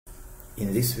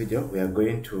In this video, we are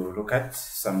going to look at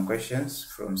some questions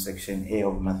from section A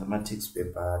of Mathematics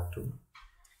paper 2.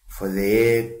 For the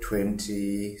year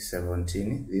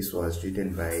 2017, this was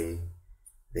written by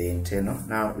the internal.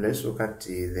 Now, let's look at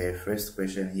the first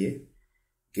question here.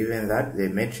 Given that the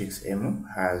matrix M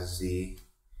has the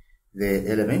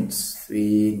elements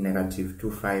 3, negative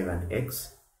 2, 5, and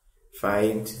x,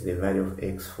 find the value of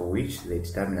x for which the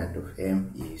determinant of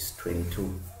M is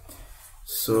 22.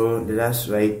 So let us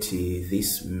write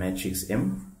this matrix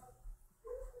M.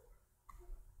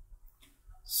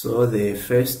 So the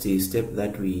first step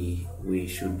that we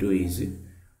should do is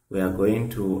we are going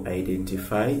to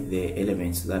identify the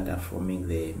elements that are forming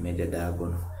the major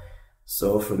diagonal.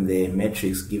 So from the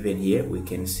matrix given here, we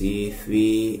can see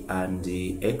 3 and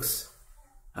x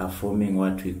are forming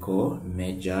what we call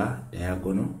major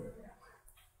diagonal.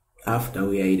 After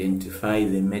we identify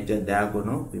the major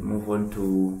diagonal, we move on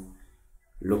to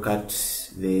look at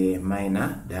the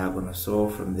minor diagonal. So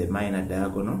from the minor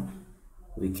diagonal,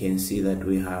 we can see that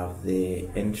we have the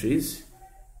entries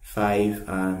 5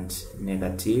 and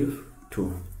negative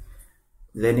 2.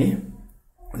 Then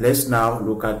let's now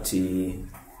look at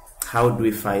how do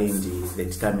we find the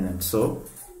determinant. So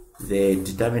the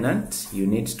determinant, you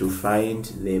need to find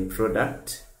the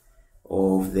product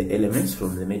of the elements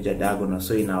from the major diagonal.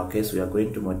 So in our case, we are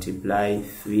going to multiply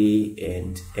 3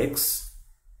 and x.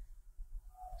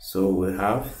 So we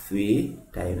have 3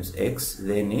 times x,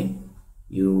 then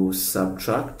you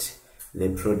subtract the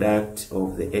product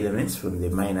of the elements from the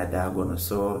minor diagonal.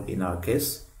 So in our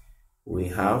case, we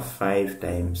have 5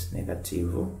 times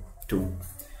negative 2.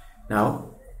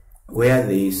 Now, where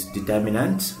there is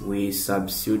determinant, we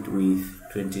substitute with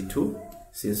 22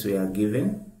 since we are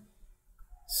given.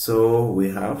 So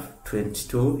we have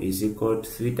 22 is equal to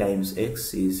 3 times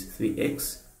x is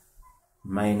 3x.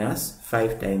 Minus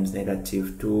 5 times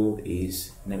negative 2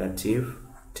 is negative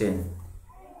 10.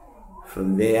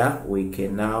 From there, we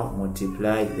can now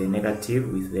multiply the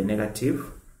negative with the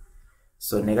negative.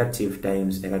 So negative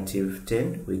times negative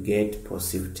 10, we get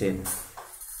positive 10.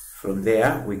 From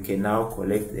there, we can now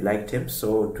collect the like terms.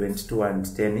 So 22 and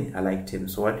 10 are like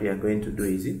terms. So what we are going to do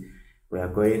is we are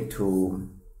going to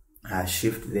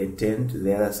shift the 10 to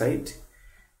the other side.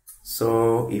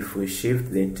 So if we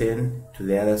shift the 10 to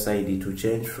the other side, it will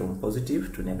change from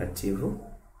positive to negative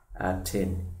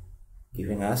 10,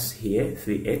 giving us here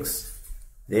 3x.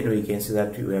 Then we can see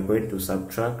that we are going to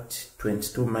subtract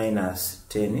 22 minus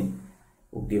 10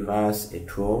 will give us a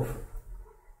 12,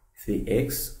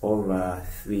 3x over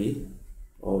 3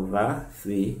 over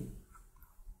 3.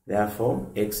 Therefore,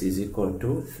 x is equal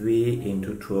to 3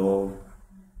 into 12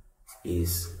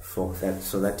 is 4.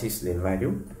 So that is the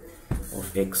value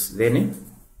of x. Then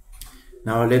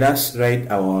now let us write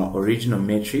our original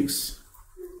matrix.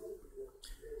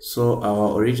 So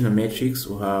our original matrix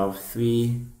will have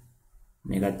 3,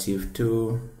 negative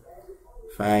 2,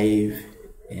 5,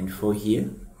 and 4 here.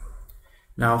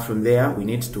 Now from there, we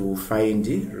need to find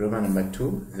Roman number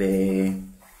 2, the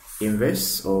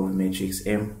inverse of matrix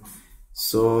M.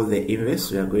 So the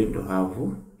inverse, we are going to have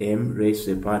M raised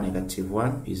to the power negative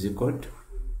 1 is equal to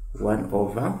 1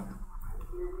 over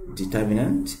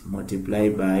determinant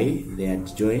multiplied by the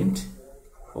adjoint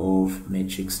of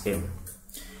matrix M.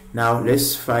 Now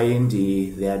let's find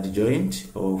the adjoint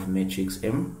of matrix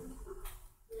M.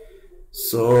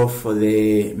 So for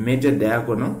the major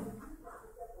diagonal,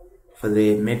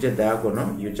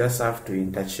 you just have to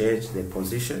interchange the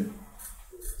position.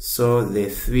 So the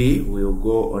 3 will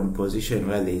go on position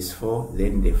where there is 4,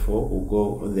 then the 4 will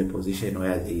go on the position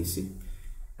where there is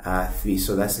 3.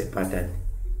 So that's a pattern.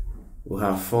 We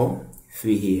have 4,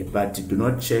 3 here, but do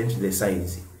not change the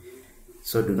signs.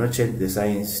 So do not change the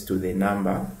signs to the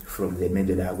number from the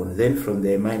major diagonal. Then from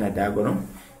the minor diagonal,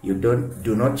 you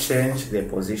do not change the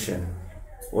position.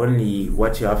 Only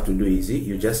what you have to do is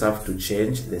you just have to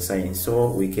change the sign.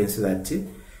 So we can see that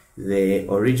the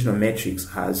original matrix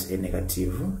has a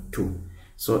negative 2.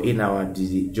 So in our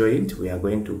disjoint, we are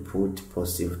going to put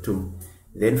positive 2.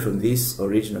 Then from this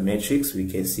original matrix, we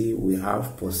can see we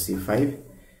have positive 5.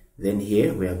 Then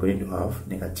here we are going to have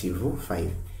negative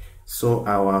 5. So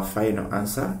our final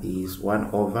answer is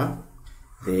 1 over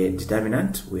the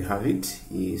determinant, we have it,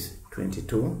 is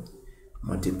 22,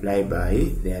 multiplied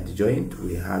by the adjoint,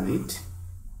 we have it,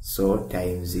 so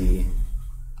times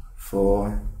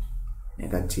 4,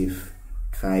 negative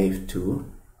 5 to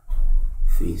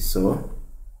 3. So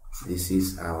this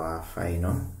is our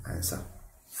final answer.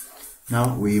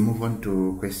 Now we move on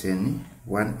to question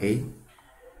 1a.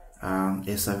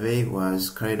 A survey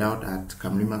was carried out at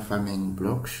Kamlima farming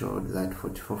block showed that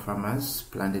 44 farmers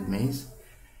planted maize,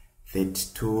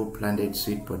 32 planted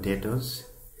sweet potatoes,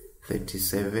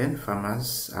 37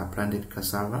 farmers planted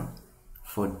cassava,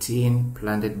 14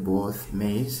 planted both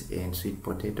maize and sweet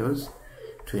potatoes,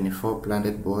 24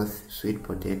 planted both sweet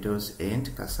potatoes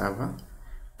and cassava,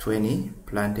 20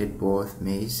 planted both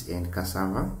maize and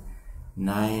cassava,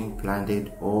 9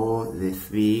 planted all the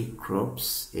 3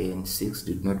 crops, and 6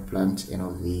 did not plant any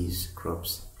of these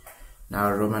crops.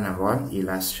 Now Roman number 1,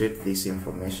 illustrate this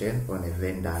information on a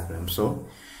Venn diagram. So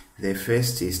the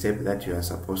first step that you are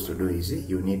supposed to do is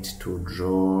you need to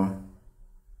draw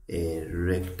a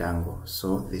rectangle.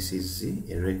 So this is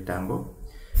a rectangle.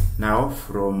 Now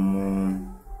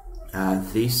from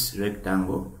this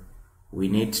rectangle, we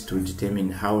need to determine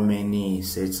how many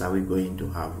sets are we going to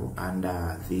have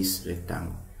under this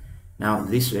rectangle. Now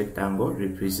this rectangle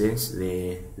represents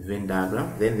the Venn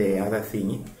diagram. Then the other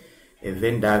thing, a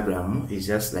Venn diagram is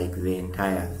just like the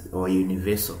entire or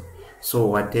universal. So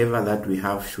whatever that we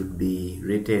have should be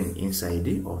written inside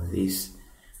of this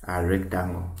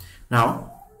rectangle.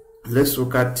 Now let's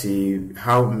look at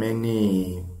how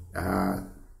many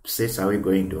sets are we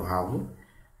going to have.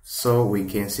 So we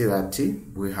can see that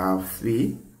we have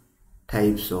 3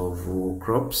 types of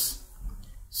crops.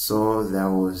 So there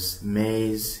was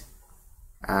maize,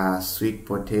 sweet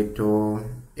potato,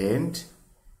 and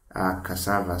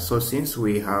cassava. So since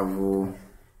we have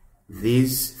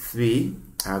these 3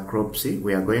 crops,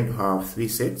 we are going to have 3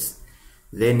 sets.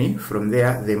 Then from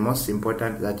there, the most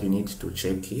important that you need to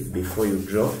check before you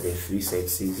draw the 3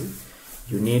 sets is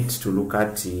you need to look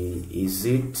at is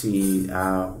it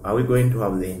are we going to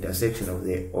have the intersection of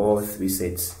the all 3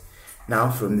 sets.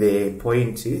 Now from the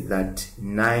point that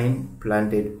 9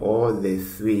 planted all the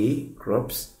 3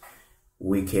 crops,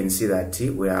 we can see that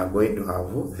we are going to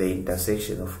have the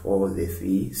intersection of all the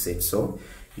 3 sets. So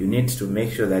you need to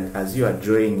make sure that as you are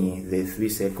drawing the 3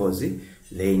 circles,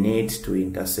 they need to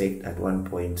intersect at one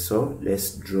point. So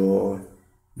let's draw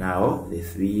now the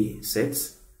 3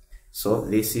 sets. So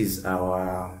this is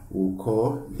our, we'll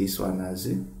call this one as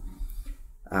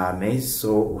maize.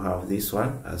 So we have this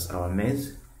one as our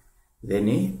maize.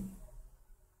 Then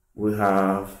we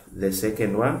have the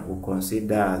second one, we'll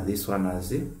consider this one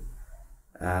as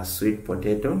sweet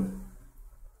potato.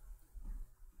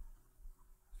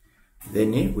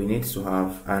 Then we need to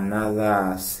have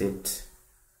another set.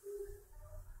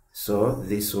 So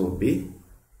this will be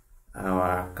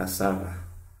our cassava.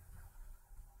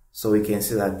 So we can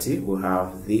see that we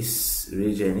have this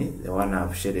region, the one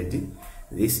I've shaded.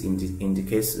 This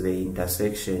indicates the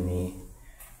intersection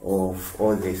of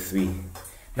all the 3.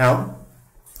 Now,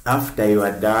 after you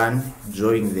are done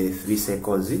drawing the 3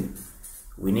 circles,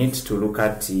 we need to look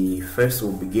at, first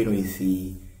we'll begin with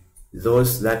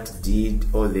those that did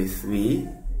all the 3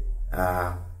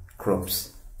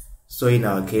 crops. So in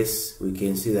our case, we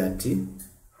can see that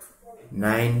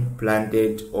 9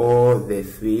 planted all the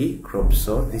 3 crops.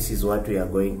 So this is what we are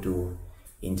going to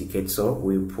indicate. So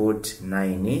we put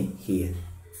 9 here.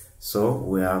 So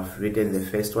we have written the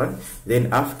first one.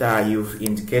 Then after you've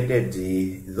indicated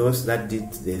those that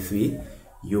did the 3,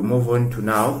 you move on to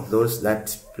now those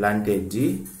that planted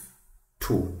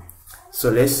 2. So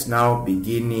let's now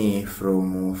begin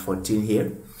from 14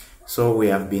 here. So we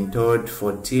have been told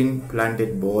 14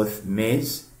 planted both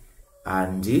maize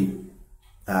and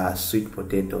sweet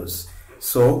potatoes.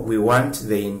 So we want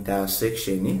the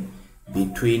intersection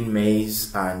between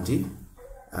maize and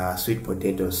sweet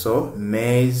potatoes. So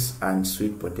maize and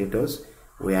sweet potatoes,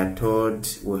 we are told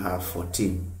we have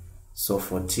 14. So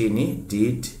 14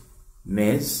 did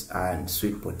maize and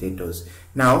sweet potatoes.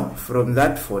 Now from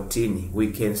that 14,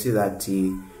 we can see that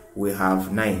we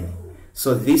have 9.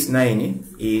 So this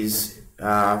 9 is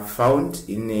found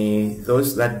in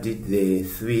those that did the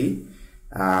 3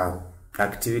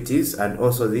 activities, and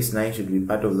also this 9 should be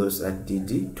part of those that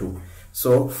did 2.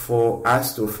 So for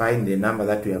us to find the number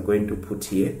that we are going to put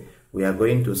here, we are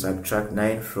going to subtract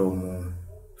 9 from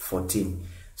 14.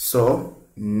 So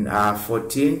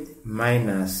 14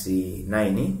 minus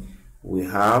 9, we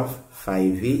have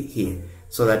 5 here.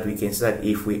 So that we can see that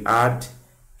if we add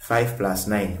 5 plus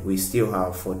 9, we still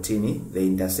have 14, the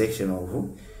intersection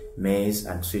of maize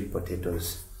and sweet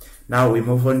potatoes. Now we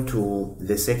move on to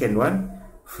the second one.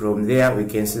 From there we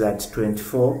can see that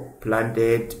 24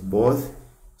 planted both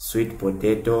sweet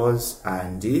potatoes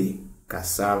and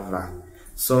cassava.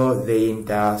 So the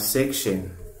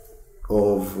intersection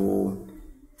of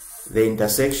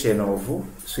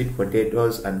sweet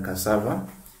potatoes and cassava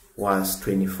was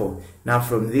 24. Now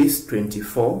from this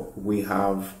 24 we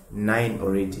have 9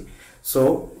 already.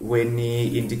 So when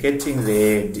indicating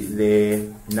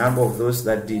the number of those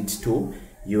that did 2,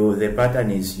 the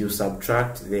pattern is you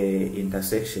subtract the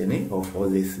intersection of all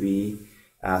the 3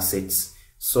 sets.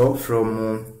 So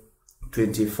from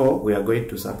 24, we are going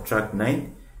to subtract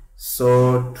 9.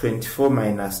 So 24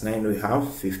 minus 9, we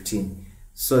have 15.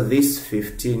 So this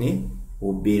 15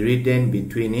 will be written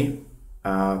between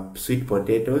sweet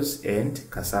potatoes and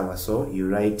cassava. So you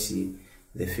write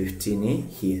the 15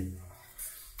 here.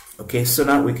 Okay, so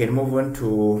now we can move on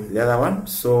to the other one.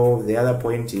 So the other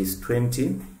point is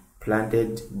 20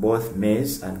 planted both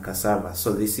maize and cassava.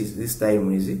 So this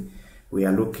time we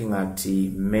are looking at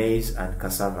maize and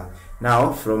cassava.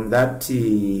 Now from that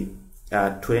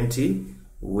 20,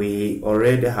 we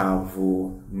already have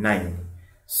 9.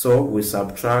 So we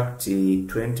subtract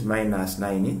 20 minus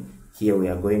 9. Here we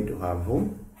are going to have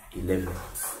 11.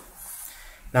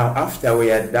 Now after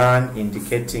we are done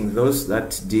indicating those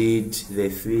that did the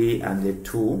 3 and the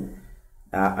 2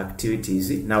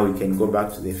 activities, now we can go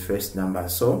back to the first number.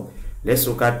 So let's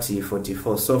look at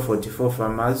 44. So 44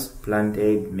 farmers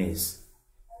planted maize.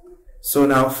 So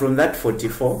now from that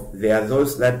 44, there are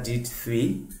those that did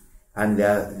 3 and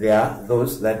there are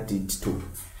those that did 2.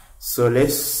 So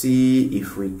let's see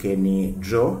if we can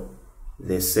draw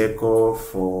the circle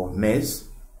for maize.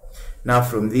 Now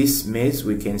from this maize,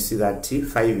 we can see that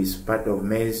 5 is part of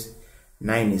maize,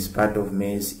 9 is part of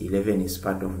maize, 11 is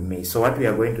part of maize. So what we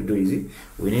are going to do is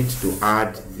we need to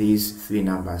add these 3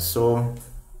 numbers. So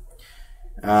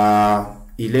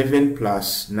 11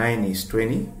 plus 9 is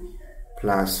 20,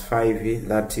 plus 5,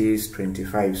 that is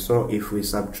 25. So if we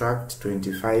subtract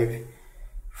 25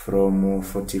 from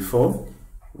 44,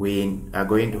 we are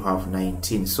going to have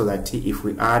 19. So that if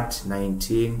we add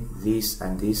 19, this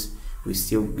and this, we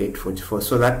still get 44.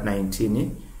 So that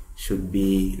 19 should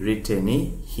be written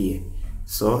here.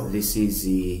 So this is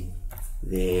the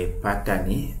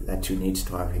pattern that you need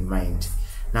to have in mind.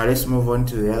 Now let's move on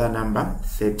to the other number,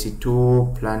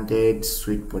 32 planted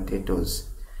sweet potatoes.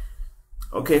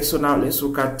 Okay, so now let's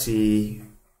look at the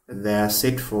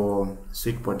set for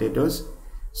sweet potatoes.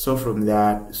 So from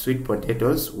the sweet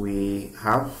potatoes, we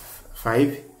have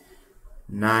 5,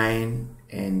 9,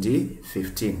 and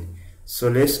 15. So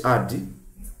let's add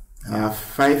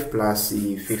 5 plus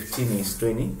 15 is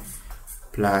 20,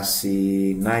 plus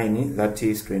 9, that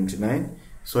is 29.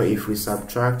 So if we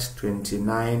subtract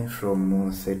 29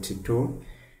 from 32,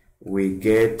 we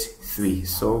get 3.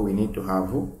 So we need to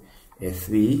have a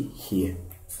 3 here.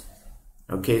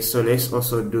 Okay, so let's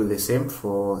also do the same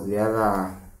for the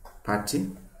other party.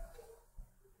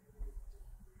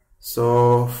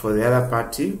 So for the other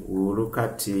party, we'll look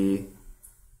at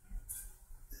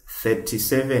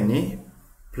 37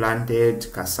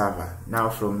 planted cassava. Now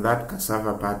from that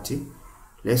cassava party,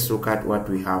 let's look at what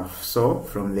we have. So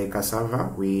from the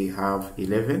cassava, we have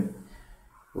 11,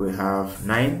 we have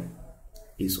 9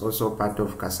 is also part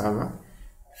of cassava,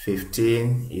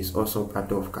 15 is also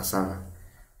part of cassava.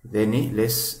 Then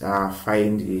let's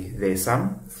find the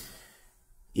sum.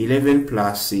 11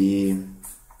 plus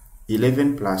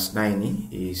 9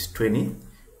 is 20,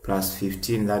 plus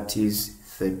 15, that is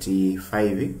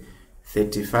 35.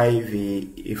 35,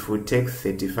 if we take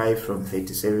 35 from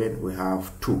 37, we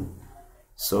have 2.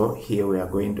 So here we are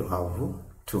going to have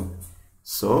 2.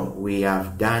 So we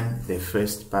have done the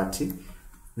first party.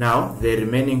 Now the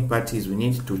remaining parties, we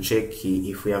need to check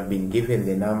if we have been given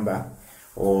the number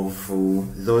of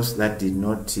those that did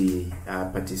not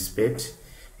participate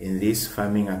in this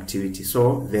farming activity.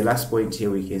 So the last point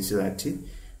here, we can see that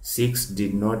 6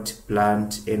 did not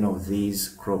plant any of these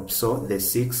crops. So the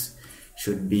 6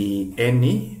 should be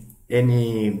any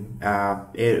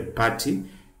party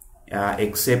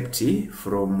except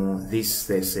from this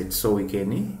set. So we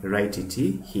can write it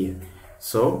here.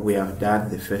 So we have done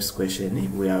the first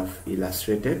question. We have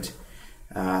illustrated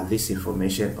this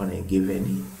information on a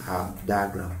given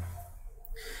diagram.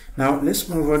 Now let's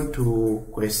move on to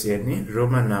question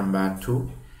Roman number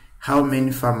 2. How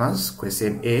many farmers,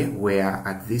 question A, were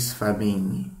at this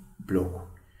farming block?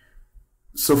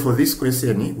 So for this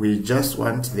question, we just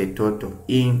want the total,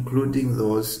 including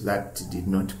those that did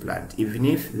not plant. Even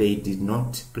if they did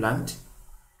not plant,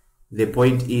 the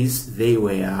point is they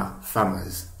were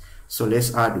farmers. So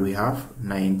let's add. We have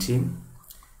 19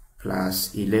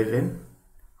 plus 11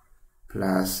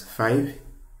 plus 5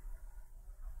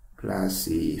 plus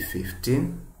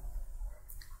 15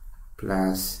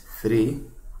 plus 3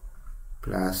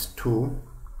 plus 2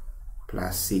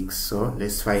 plus 6. So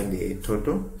let's find the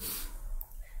total.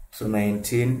 So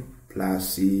 19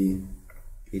 plus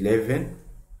 11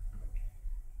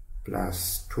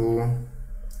 plus 2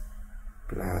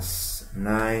 plus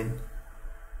 9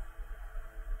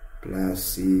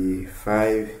 plus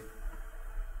 5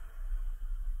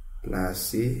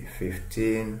 plus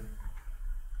 15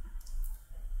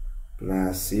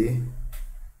 plus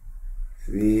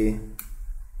 3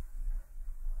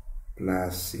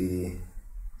 plus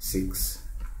 6.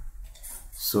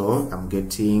 So I'm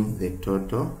getting the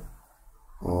total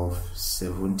of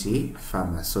 70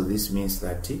 farmers. So this means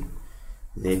that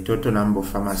the total number of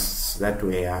farmers that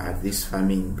were at this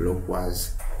farming block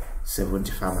was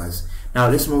 70 farmers. Now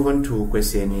let's move on to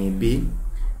question B.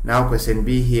 Now question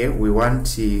B here, we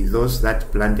want those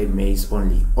that planted maize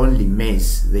only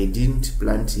maize. They didn't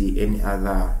plant any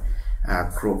other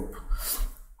crop.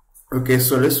 Okay,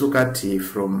 so let's look at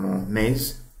from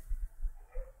maize.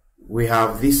 We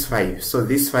have this 5. So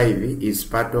this 5 is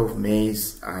part of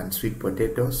maize and sweet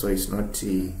potato, so it's not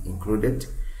included.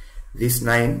 This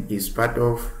 9 is part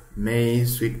of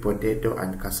maize, sweet potato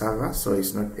and cassava, so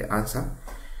it's not the answer.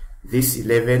 This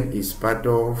 11 is part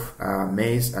of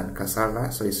maize and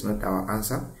cassava, so it's not our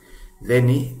answer. Then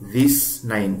this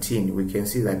 19, we can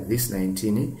see that this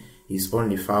 19 is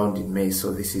only found in maize,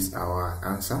 so this is our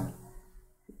answer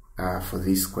for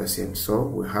this question. So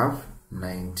we have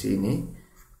 19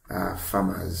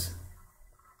 farmers.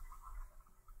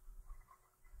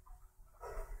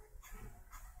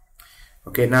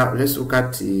 Okay, now let's look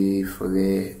at for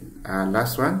the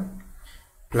last one.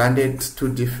 Planted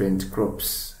 2 different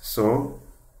crops. So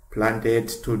planted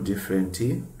 2 different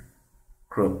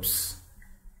crops.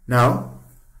 Now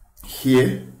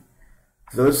here,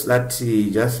 those that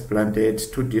just planted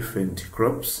 2 different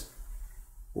crops,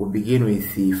 we'll begin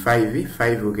with the 5.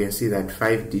 5, we can see that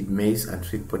 5 did maize and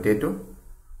sweet potato.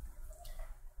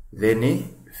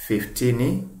 Then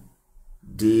 15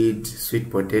 did sweet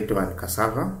potato and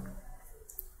cassava.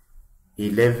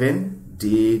 11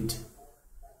 did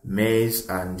maize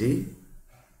and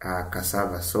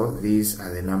cassava. So these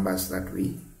are the numbers that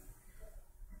we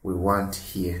want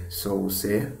here. So we'll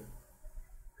say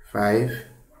 5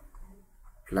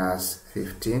 plus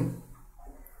 15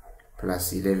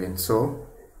 plus 11. So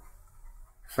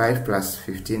 5 plus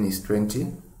 15 is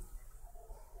 20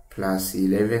 plus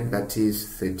 11, that is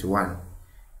 31.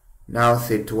 Now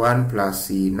 31 plus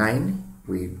 9,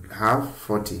 we have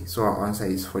 40. So our answer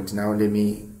is 40. Now let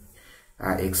me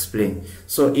explain.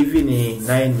 So even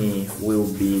 9 will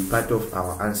be part of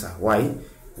our answer. Why?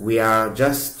 We are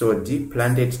just told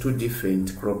planted 2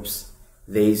 different crops.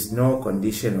 There is no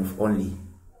condition of only.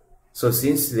 So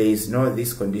since there is no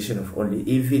this condition of only,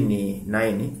 even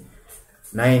 9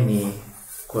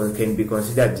 can be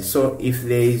considered. So if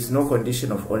there is no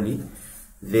condition of only,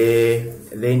 the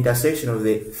intersection of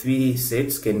the 3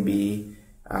 sets can be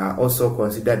also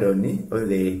considered only on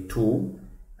the 2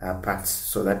 parts.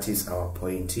 So that is our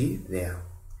point there.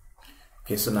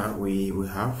 Okay, so now we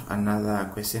have another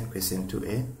question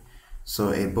 2a.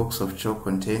 So a box of chalk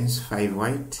contains 5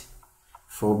 white,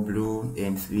 4 blue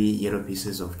and 3 yellow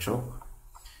pieces of chalk.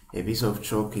 A piece of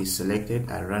chalk is selected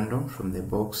at random from the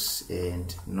box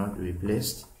and not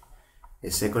replaced. A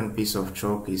second piece of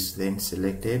chalk is then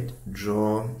selected.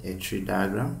 Draw a tree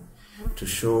diagram to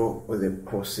show all the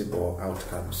possible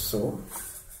outcomes. So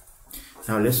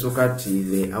now let's look at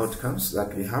the outcomes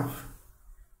that we have.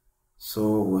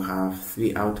 So we have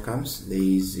 3 outcomes. There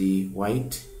is the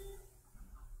white,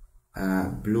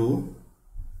 blue,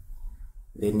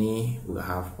 then we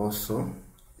have also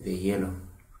the yellow.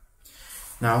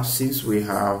 Now since we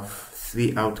have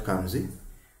 3 outcomes,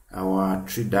 our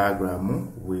tree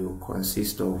diagram will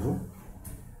consist of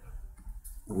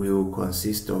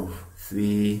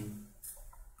 3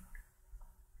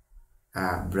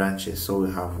 branches. So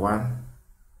we have 1,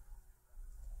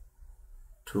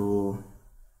 2,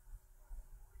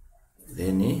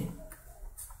 then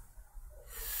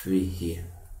 3 here.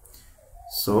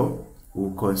 So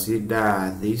we'll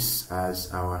consider this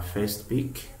as our first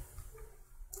pick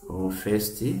or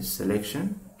first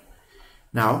selection.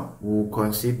 Now we'll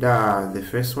consider the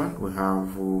first one. We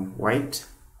have white.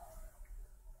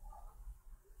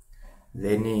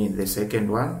 Then the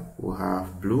second one we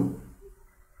have blue.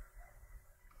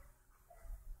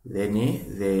 Then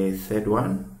the third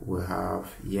one we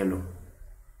have yellow.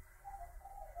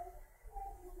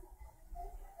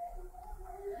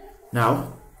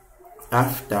 Now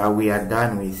after we are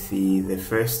done with the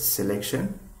first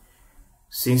selection,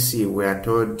 since we are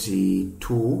told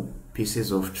 2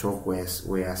 pieces of chalk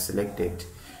were selected,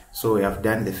 so we have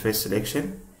done the first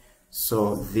selection.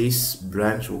 So this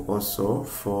branch will also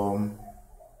form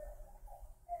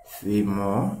 3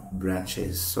 more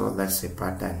branches. So that's a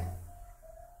pattern.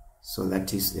 So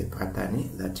that is the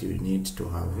pattern that you need to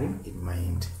have in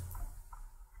mind.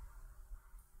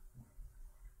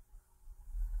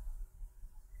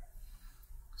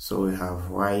 So we have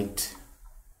white,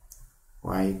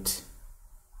 white,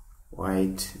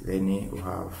 white, then we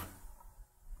have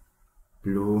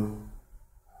blue,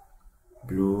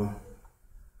 blue,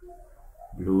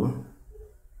 blue,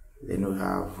 then then we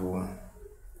have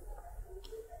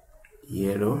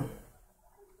yellow,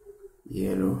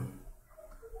 yellow,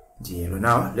 yellow.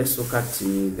 Now let's look at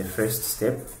the first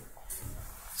step.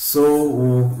 So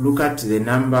we'll look at the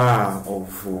number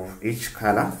of each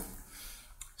color.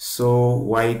 So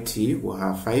white will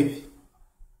have 5,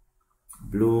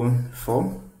 blue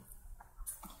 4,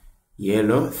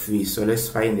 yellow 3. So let's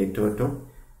find the total.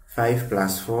 5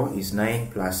 plus 4 is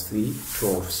 9 plus 3,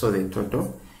 12. So the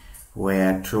total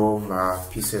were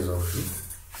 12 pieces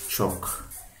of chalk.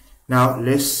 Now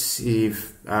let's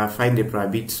find the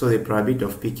probability. So the probability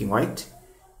of picking white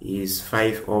is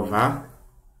 5 over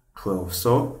 12.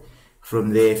 So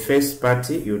from the first part,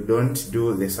 you don't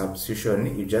do the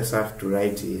substitution, you just have to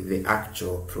write the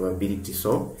actual probability.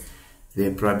 So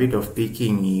the probability of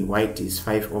picking white is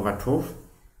 5 over 12.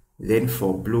 Then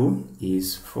for blue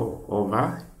is 4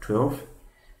 over 12.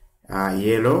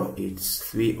 Yellow it's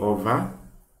 3 over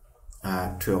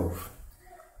 12.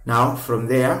 Now from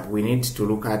there we need to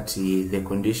look at the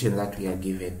condition that we are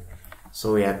given.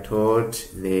 So we are told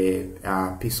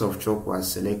the piece of chalk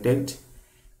was selected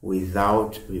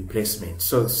without replacement.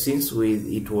 So since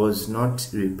it was not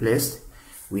replaced,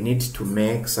 we need to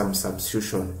make some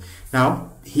substitution.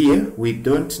 Now here we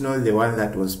don't know the one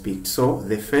that was picked, so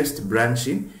the first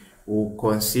branching will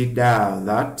consider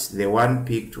that the one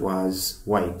picked was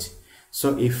white.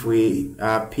 So if we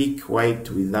pick white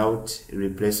without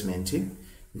replacement,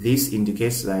 this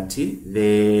indicates that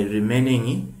the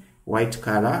remaining white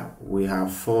color, we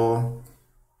have 4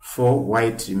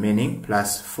 white remaining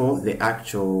plus 4 the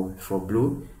actual for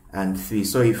blue and 3.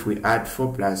 So if we add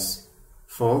 4 plus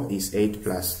 4 is 8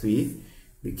 plus 3,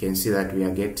 we can see that we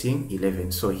are getting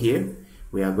 11. So here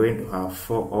we are going to have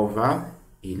 4 over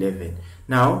 11.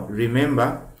 Now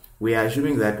remember, we are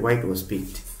assuming that white was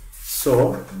picked,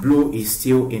 so blue is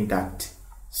still intact,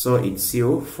 so it's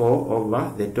still 4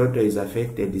 over, the total is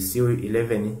affected, is still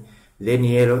 11. Then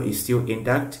yellow is still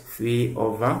intact, 3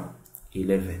 over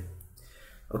 11.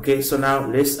 Okay, so now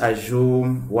let's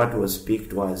assume what was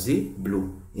picked was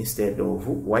blue instead of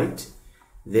white.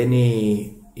 Then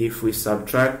if we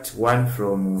subtract 1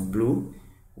 from blue,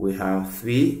 we have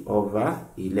 3 over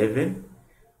 11.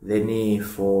 Then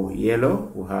for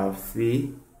yellow, we have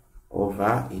 3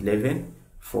 over 11.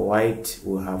 For white,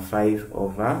 we have 5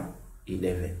 over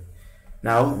 11.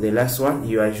 Now the last one,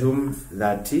 you assume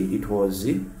that it was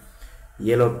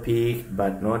yellow picked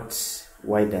but not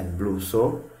white and blue.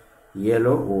 So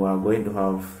yellow, we are going to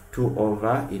have 2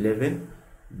 over 11.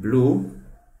 Blue,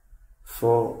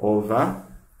 4 over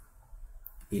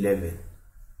 11.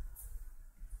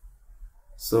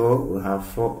 So we have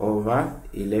 4 over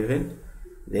 11.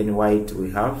 Then white,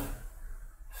 we have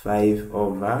 5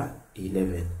 over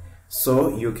 11.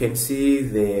 So you can see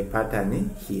the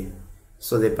pattern here.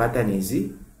 So the pattern is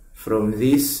from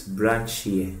this branch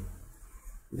here,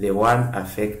 the one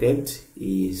affected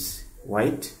is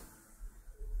white.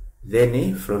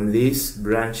 Then from this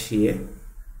branch here,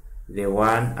 the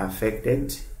one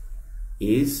affected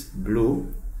is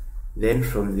blue. Then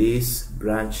from this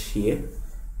branch here,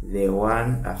 the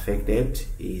one affected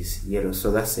is yellow.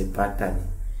 So that's a pattern.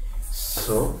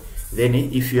 So then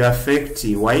if you affect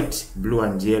white, blue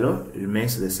and yellow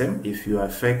remains the same. If you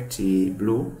affect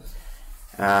blue,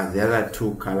 the other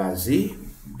two colors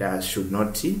that should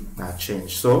not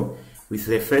change. So with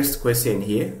the first question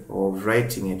here of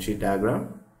writing a tree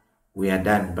diagram, we are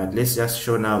done. But let's just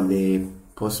show now the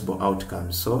possible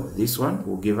outcomes. So this one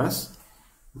will give us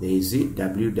the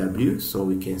WW. So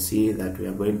we can see that we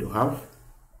are going to have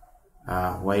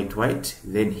white, white.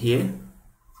 Then here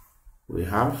we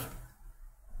have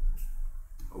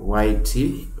white,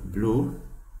 blue.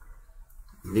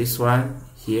 This one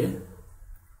here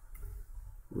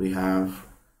we have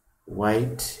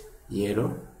white,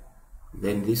 yellow.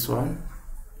 Then this one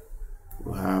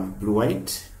we have blue,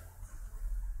 white.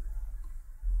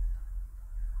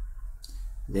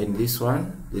 Then this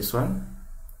one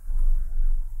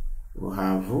we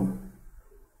have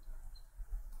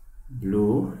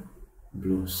blue,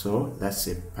 blue. So that's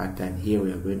a pattern. Here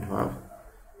we are going to have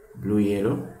blue,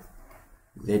 yellow.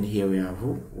 Then here we have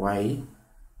white,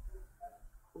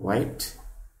 white.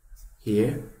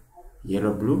 Here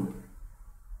yellow, blue.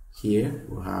 Here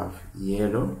we have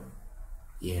yellow,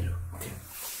 yellow. Okay.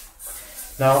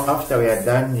 Now after we are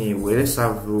done, we'll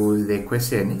have the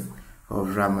question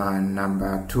of Raman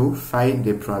number 2. Find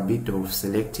the probability of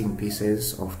selecting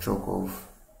pieces of chalk of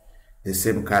the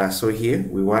same color. So here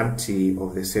we want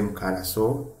of the same color.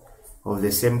 So of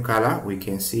the same color, we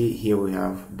can see here we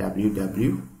have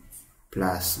WW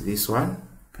plus this one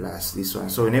plus this one.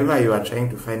 So whenever you are trying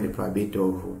to find the probability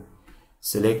of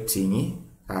selecting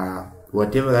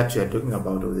whatever that you are talking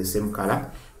about of the same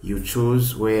color, you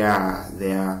choose where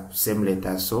they are same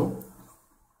letters. So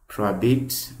for a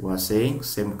bit we are saying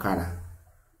same color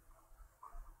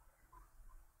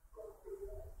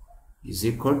is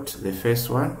equal to the first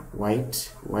one,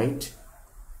 white, white,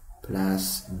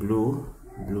 plus blue,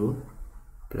 blue,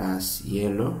 plus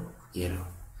yellow, yellow.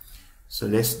 So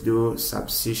let's do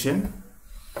substitution.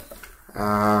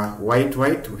 White,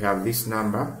 white, we have this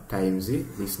number times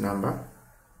this number.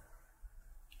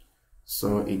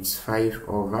 So it's 5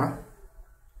 over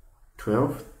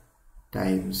 12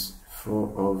 times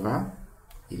 4 over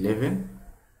 11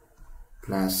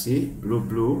 plus blue,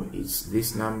 blue, it's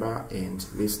this number and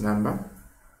this number.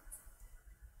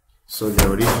 So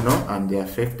the original and the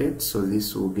affected, so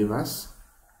this will give us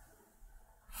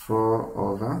 4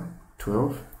 over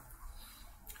 12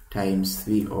 times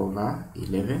 3 over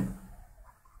 11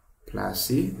 plus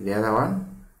the other one.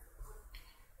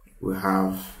 We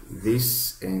have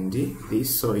this and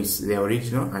this, so it's the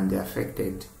original and the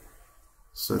affected.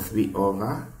 So 3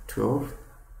 over 12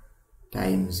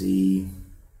 times 2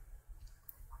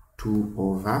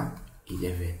 over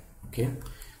 11. Okay,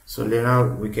 so then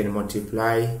now we can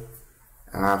multiply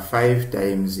 5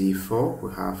 times 4,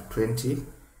 we have 20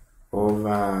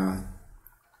 over,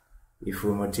 if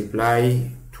we multiply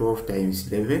 12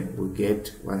 times 11, we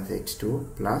get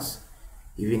 132 plus,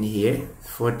 even here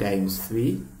 4 times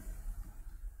 3,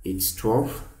 it's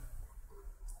 12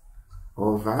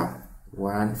 over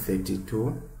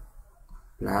 132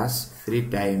 plus 3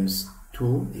 times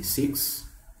 2 is 6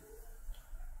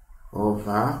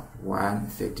 over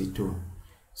 132.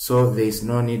 So there is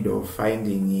no need of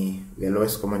finding the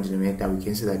lowest common denominator. We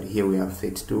can see that here we have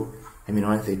 32,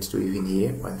 132, even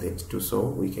here 132, so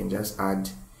we can just add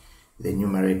the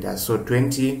numerator. So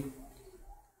 20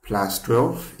 plus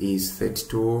 12 is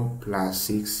 32 plus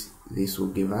 6, this will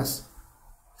give us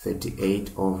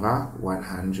 38 over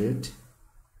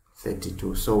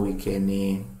 132. So we can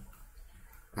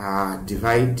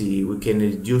divide, we can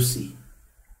reduce it.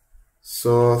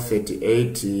 So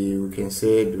 38 we can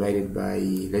say divided by,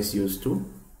 let's use 2,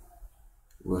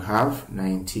 we have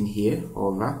 19 here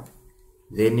over,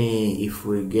 then if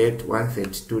we get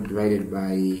 132 divided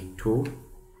by 2,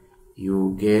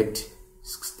 you get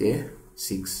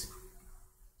 66.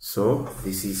 So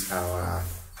this is our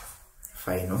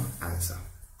final answer.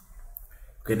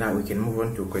 Okay, now we can move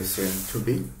on to question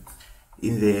 2b.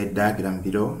 In the diagram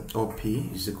below, OP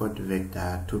is equal to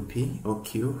vector 2p,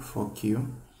 OQ, 4q,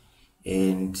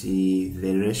 and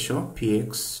the ratio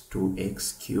px to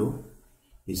xq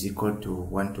is equal to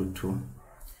 1 to 2.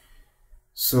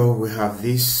 So we have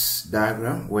this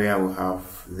diagram where we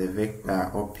have the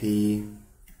vector OP,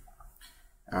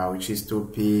 which is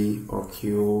 2p,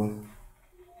 OQ,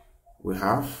 we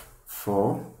have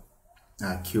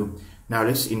 4q. Now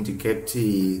let's indicate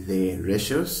the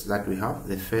ratios that we have.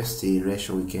 The first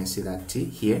ratio, we can see that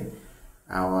here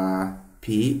our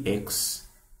px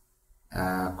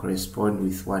correspond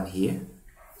with 1 here.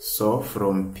 So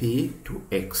from p to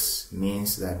x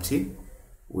means that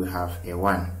we have a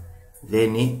 1.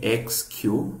 Then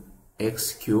xq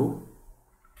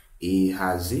it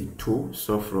has 2.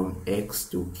 So from x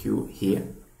to q here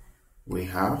we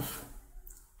have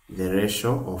the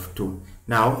ratio of 2.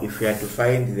 Now if we are to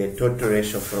find the total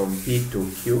ratio from p to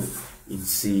q,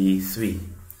 it's 3.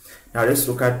 Now let's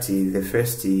look at the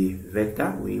first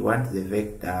vector. We want the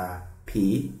vector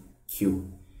p,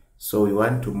 q. So we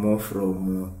want to move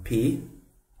from p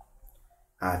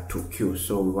to q.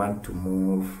 So we want to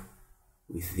move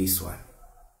with this one.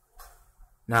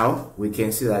 Now we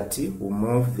can see that we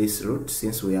move this route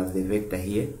since we have the vector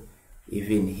here.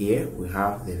 Even here we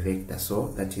have the vector,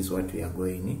 so that is what we are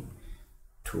going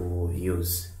to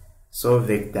use. So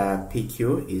vector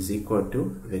pq is equal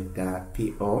to vector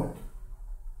po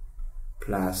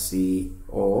plus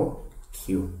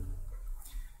oq.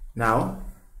 Now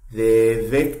the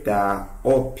vector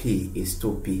op is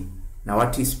 2p. Now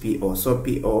what is po? So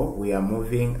po, we are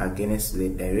moving against the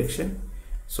direction,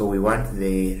 so we want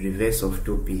the reverse of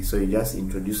 2p. So you just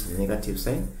introduce the negative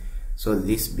sign, so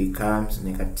this becomes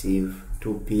negative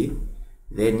 2p.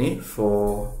 Then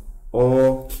for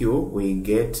oq we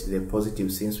get the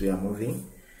positive since we are moving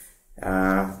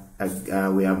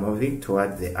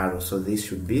toward the arrow, so this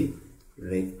should be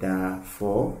vector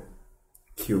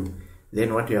 4q.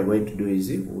 Then what we are going to do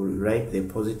is we'll write the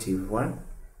positive one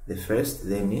the first,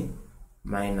 then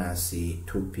minus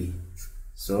 2p.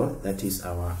 So that is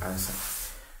our answer.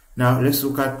 Now let's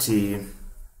look at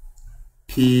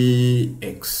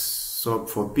px. So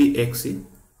for px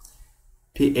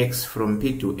from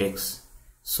p to x,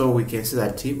 so we can see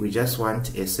that we just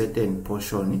want a certain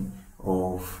portion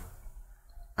of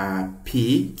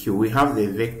PQ. We have the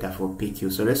vector for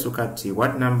PQ. So let's look at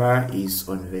what number is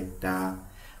on vector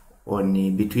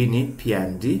on between P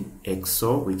and X.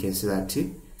 So we can see that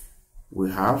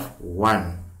we have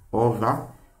 1 over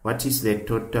what is the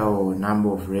total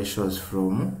number of ratios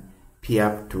from P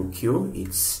up to Q.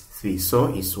 It's 3.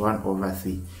 So it's 1 over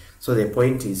 3. So the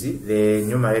point is the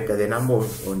numerator, the number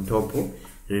on top,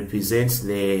 represents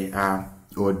the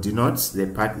or denotes the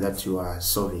part that you are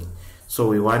solving. So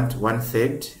we want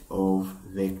 1/3 of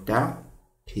vector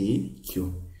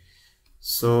PQ.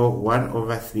 So 1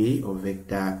 over 3 of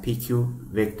vector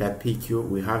PQ,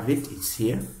 we have it, it's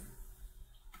here.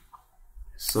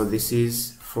 So this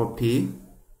is 4Q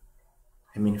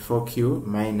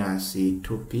minus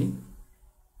 2P.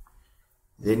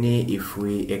 Then if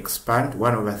we expand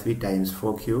 1 over 3 times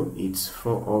 4Q, it's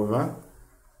 4 over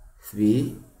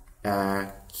 3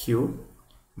 Q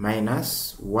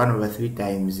minus 1 over 3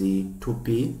 times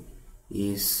 2P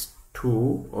is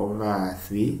 2 over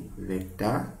 3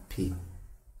 vector P.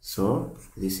 So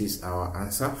this is our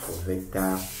answer for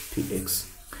vector Px.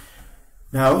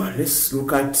 Now let's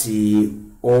look at the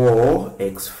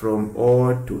OX from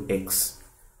O to X.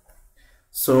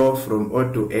 So from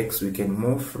O to X, we can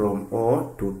move from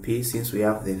O to P since we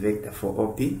have the vector for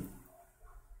OP.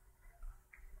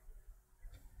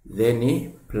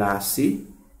 Then plus C.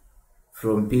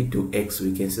 From P to X,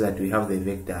 we can see that we have the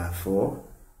vector for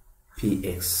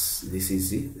Px. This is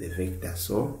the vector,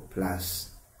 so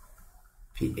plus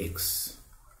Px.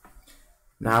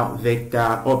 Now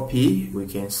vector OP, we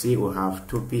can see we have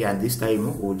 2P, and this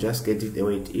time we'll just get it the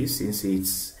way it is since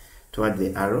it's toward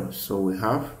the arrow. So we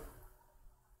have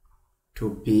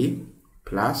 2P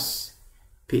plus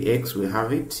Px, we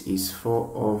have it is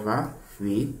 4 over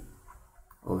 3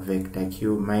 of vector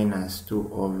Q minus 2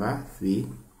 over 3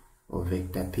 of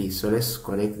vector P. So let's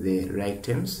collect the right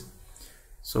terms.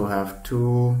 So we have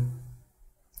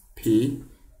 2P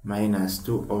minus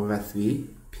 2 over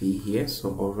 3P here,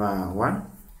 so over 1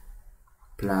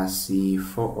 plus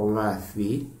 4 over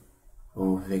 3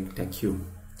 of vector Q.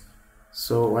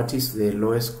 So what is the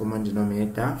lowest common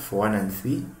denominator for 1 and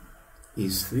 3?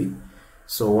 Is 3.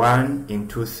 So 1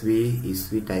 into 3 is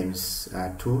 3 times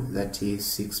 2, that is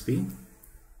 6P.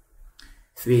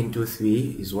 3 into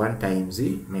 3 is 1 times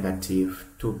negative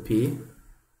 2P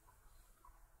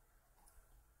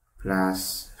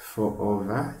plus 4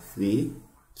 over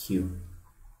 3Q.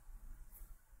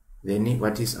 Then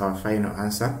what is our final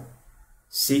answer?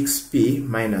 6P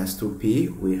minus 2P,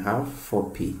 we have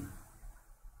 4P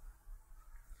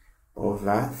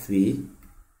over 3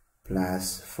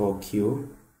 plus 4Q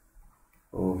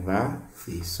over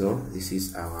 3. So this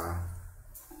is our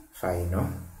final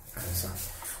answer.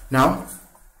 Now,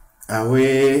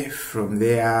 away from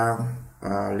there,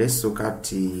 let's look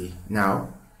at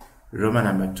now Roman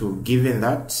number 2. Given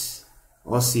that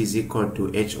OC is equal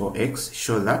to HOX,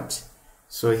 show that.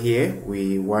 So here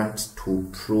we want to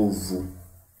prove.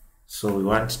 So we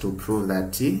want to prove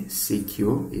that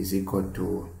CQ is equal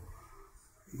to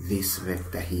this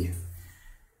vector here.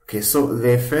 Okay, so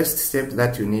the first step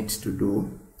that you need to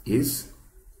do is,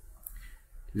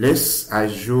 let's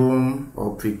assume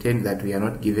or pretend that we are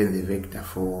not given the vector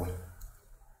for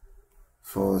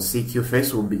CQ.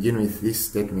 First, we'll begin with this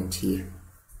statement here.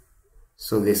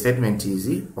 So the statement is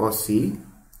OC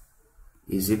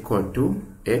is equal to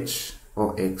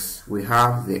HOX. We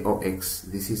have the OX.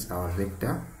 This is our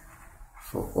vector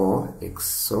for OX.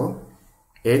 So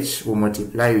H will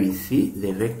multiply with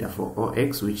the vector for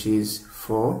OX, which is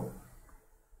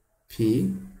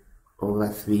 4P over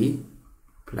 3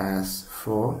 plus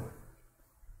 4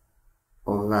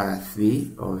 over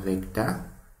 3 of vector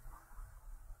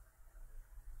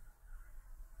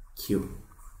Q.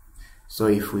 So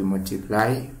if we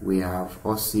multiply, we have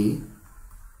OC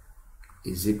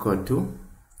is equal to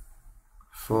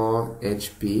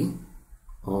 4HP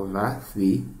over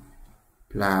 3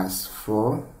 plus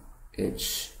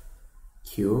 4HQ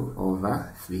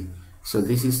over 3. So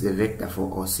this is the vector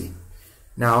for OC.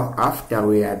 Now, after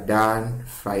we are done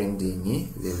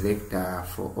finding the vector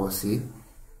for OC,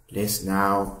 let's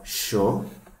now show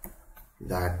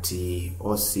that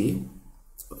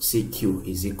CQ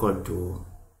is equal to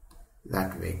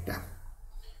that vector.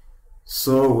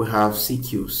 So we have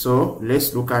CQ. So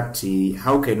let's look at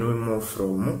how can we move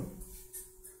from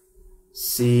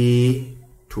C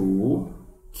to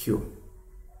Q.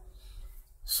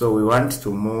 So we want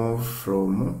to move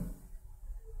from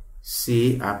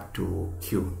C up to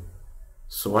Q.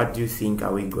 So what do you think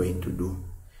are we going to do?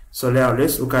 So now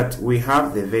let's look at, we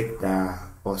have the vector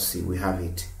OC, we have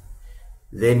it.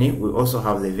 Then we also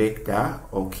have the vector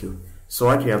OQ. So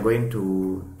what we are going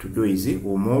to do is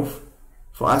we'll move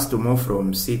For us to move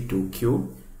from C to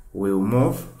Q, we'll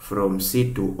move from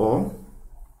C to O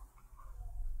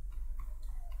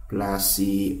plus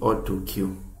O to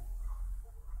Q.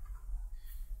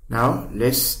 Now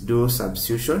let's do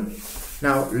substitution.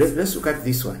 Now let's look at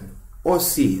this one.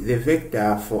 OC, the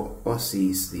vector for OC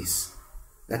is this.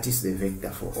 That is the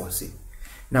vector for OC.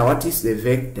 Now what is the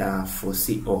vector for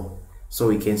CO? So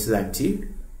we can see that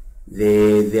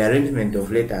the arrangement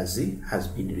of letters has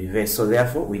been reversed. So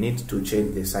therefore we need to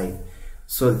change the sign.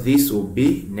 So this will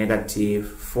be negative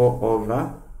 4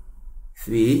 over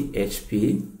 3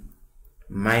 HP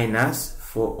minus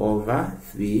 4 over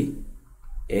 3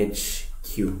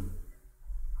 HQ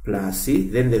plus C.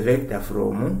 Then the vector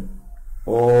from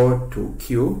O to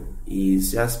Q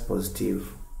is just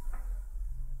positive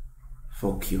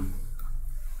for Q.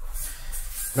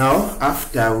 Now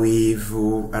after we've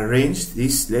arranged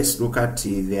this, let's look at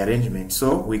the arrangement.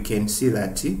 So we can see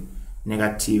that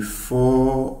negative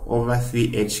 4 over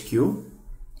 3 HQ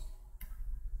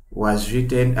was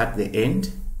written at the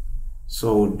end.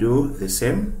 So we'll do the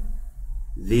same.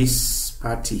 This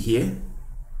party here,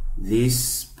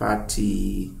 this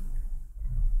party,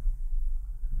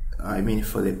 I mean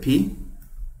for the P,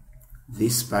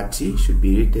 this party should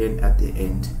be written at the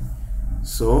end.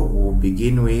 So we'll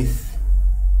begin with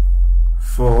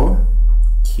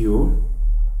 4Q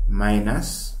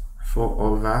minus 4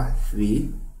 over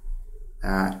 3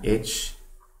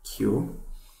 HQ,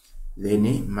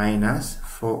 then minus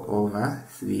 4 over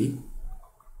 3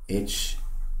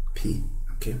 HP.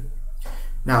 Okay,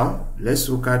 now let's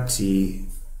look at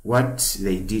what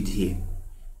they did here.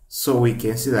 So we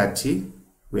can see that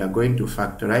we are going to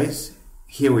factorize.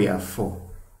 Here we have 4,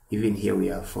 even here we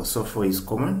have 4, so 4 is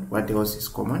common. What else is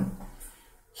common?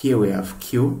 Here we have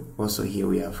Q, also here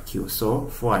we have Q, so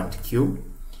 4 and Q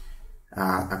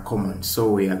are common.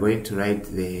 So we are going to write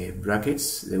the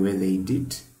brackets the way they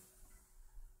did.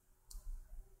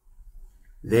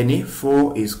 Then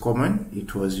 4 is common,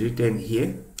 it was written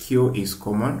here. Q is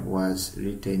common, was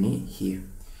written here.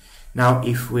 Now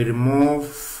if we remove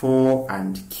 4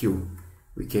 and Q,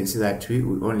 we can see that we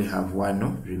only have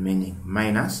 1 remaining,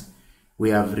 minus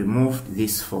we have removed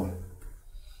this 4.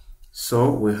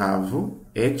 So we have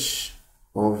H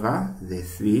over the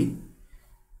 3.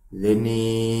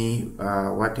 Then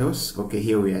what else? Okay,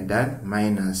 here we are done.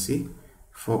 Minus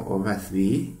 4 over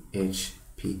 3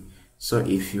 HP. So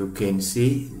if you can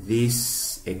see,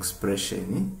 this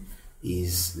expression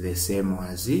is the same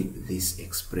as this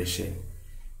expression.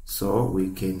 So we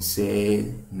can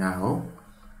say now,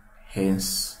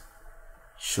 hence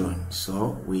shown.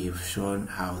 So we've shown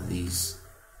how this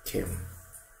came.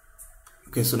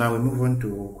 Okay, so now we move on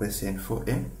to question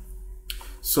 4a.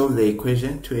 Solve the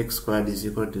equation 2x squared is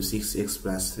equal to 6x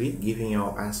plus 3, giving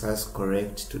your answers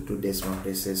correct to 2 decimal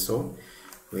places. So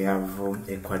we have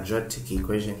a quadratic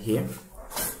equation here.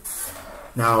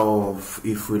 Now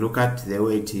if we look at the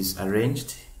way it is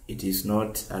arranged, it is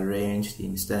not arranged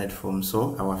in standard form.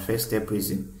 So our first step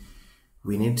is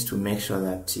we need to make sure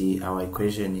that our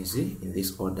equation is in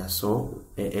this order. So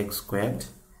ax squared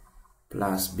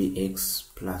plus bx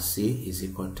plus c is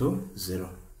equal to 0.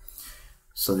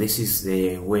 So this is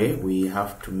the way we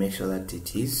have to make sure that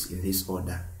it is in this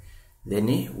order. Then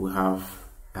we have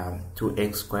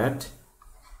 2x squared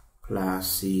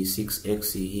plus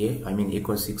 6x here,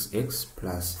 equals 6x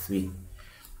plus 3.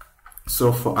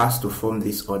 So for us to form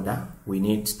this order, we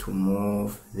need to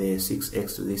move the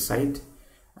 6x to this side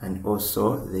and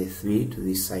also the 3 to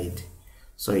this side.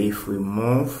 So if we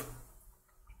move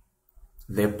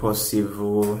the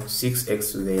possible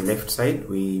 6x to the left side,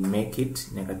 we make it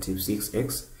negative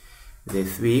 6x. The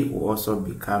 3 will also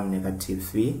become negative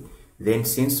 3. Then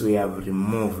since we have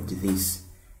removed this,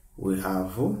 we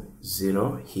have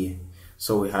 0 here.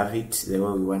 So we have it the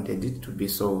way we wanted it to be.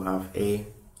 So we have A,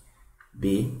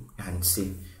 B, and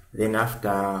C. Then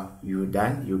after you're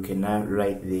done, you can now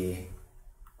write the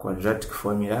quadratic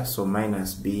formula. So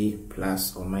minus B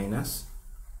plus or minus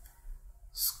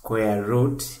square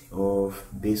root of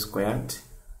b squared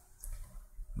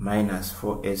minus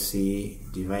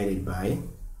 4ac divided by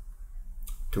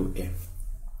 2a.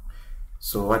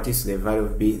 So what is the value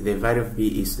of b? The value of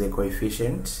b is the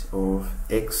coefficient of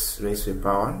x raised to the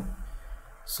power 1.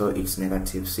 So it's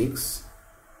negative 6.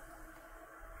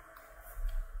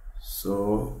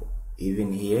 So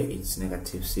even here it's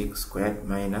negative 6 squared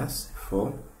minus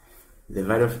 4. The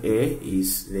value of a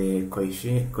is the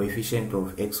coefficient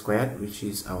of x squared, which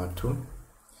is our 2.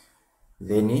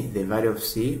 Then the value of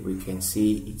c, we can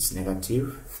see it's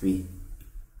negative 3.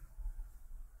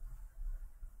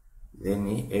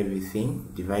 Then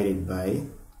everything divided by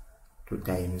 2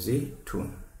 times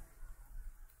 2.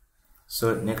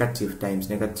 So negative times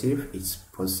negative, it's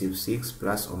positive 6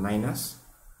 plus or minus.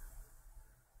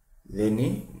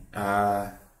 Then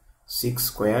 6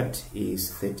 squared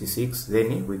is 36.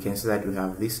 Then we can see that we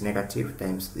have this negative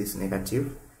times this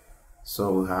negative,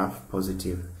 so we have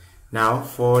positive. Now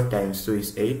 4 times 2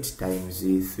 is 8 times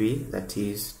 3, that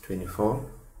is 24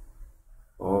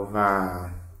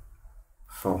 over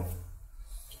 4.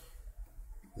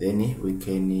 Then we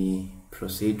can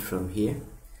proceed from here.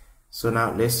 So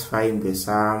now let's find the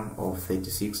sum of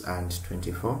 36 and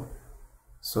 24.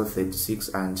 So 36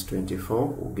 and 24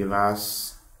 will give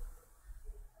us,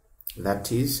 that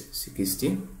is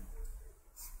 60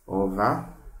 over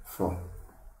 4.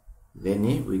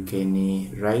 Then we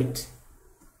can write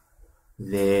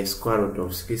the square root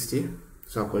of 60.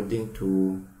 So according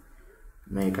to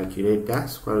my calculator,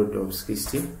 square root of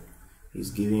 60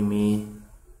 is giving me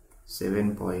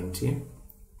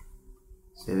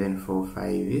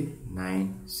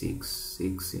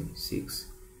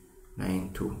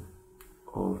 7.74596692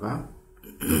 over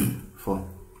 4.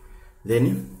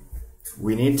 Then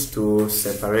we need to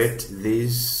separate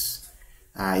these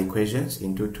equations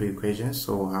into two equations.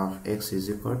 So we have x is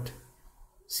equal to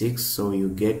 6, so you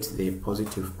get the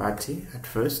positive part at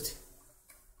first,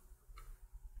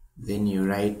 then you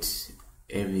write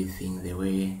everything the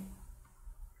way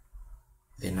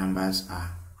the numbers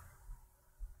are.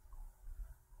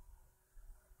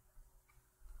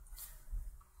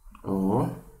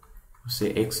 Or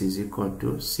say x is equal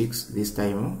to 6, this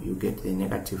time you get the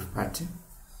negative part,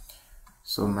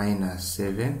 so minus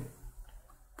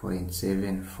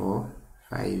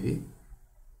 7.745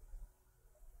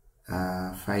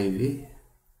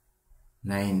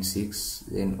 596,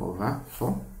 then over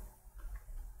 4.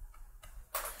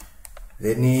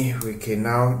 Then we can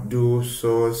now do,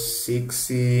 so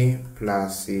 6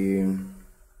 plus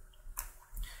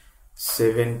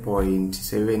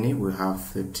 7.7, we have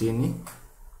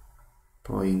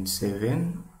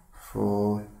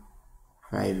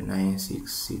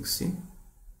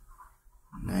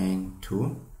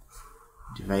 13.745966692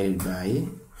 divided by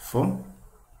 4.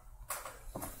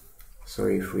 So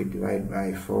if we divide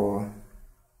by 4,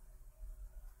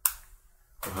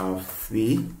 we have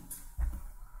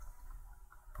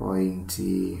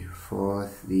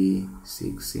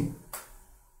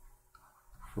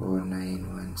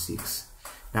 3.4364916.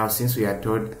 Now since we are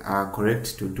told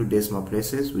correct to 2 decimal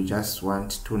places, we just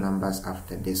want 2 numbers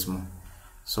after decimal.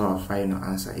 So our final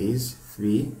answer is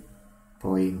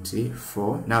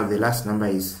 3.4. Now the last number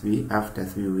is 3. After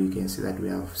 3 we can see that we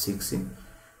have 6.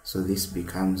 So this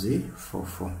becomes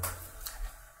 44.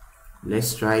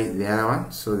 Let's try the other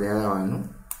one. So the other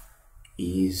one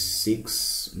is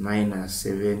 6 minus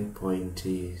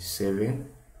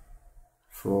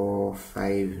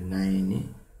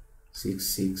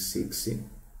 7.74596666,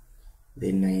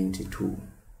 then 92.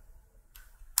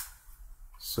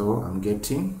 So I'm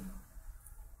getting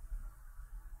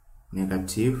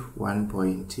negative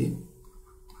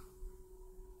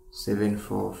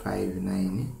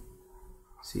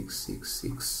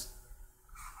 1.7459666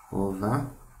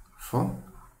 over 4.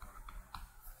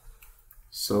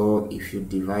 So if you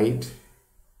divide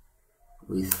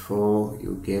with 4,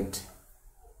 you get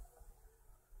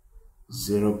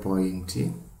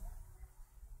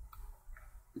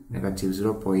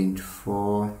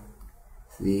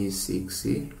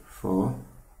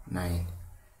 0.4649.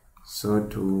 So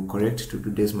to correct to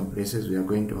 2 decimal places, we are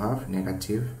going to have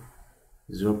negative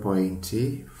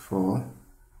 0.44.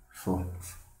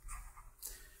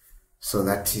 So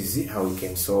that is how we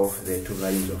can solve the 2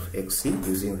 values of x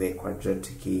using the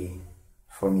quadratic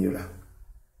formula.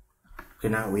 Okay,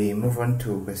 now we move on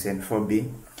to question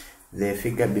 4b. The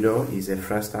figure below is a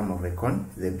frustum of a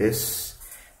cone. The base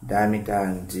diameter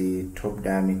and the top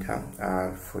diameter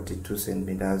are 42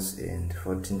 centimeters and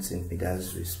 14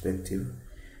 centimeters respective.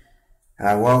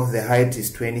 While the height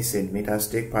is 20 centimeters,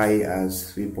 take pi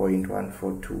as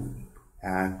 3.142.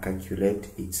 Calculate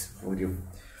its volume.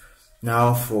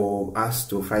 Now for us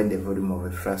to find the volume of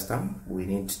a frustum, we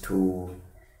need to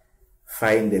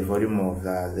find the volume of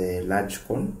the large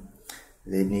cone,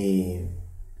 then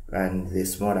and the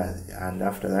smaller, and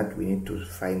after that we need to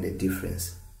find the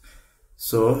difference.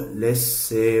 So let's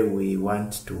say we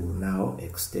want to now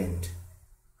extend.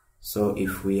 So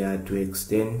if we are to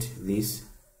extend this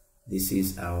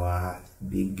is our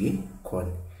big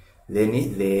cone. Then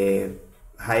the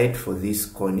height for this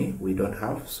cone we don't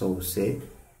have, so we'll say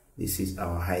this is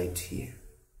our height here.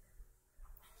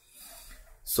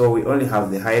 So we only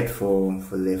have the height for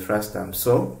the frustum.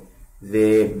 So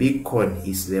the big cone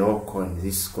is the whole cone.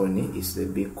 This cone is the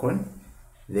big cone.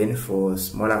 Then for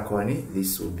smaller cone,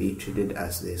 this will be treated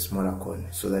as the smaller cone.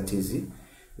 So that is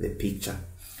the picture.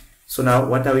 So now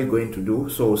what are we going to do?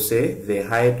 So say the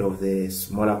height of the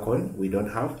smaller cone we don't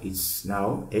have, it's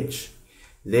now h.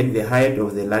 Then the height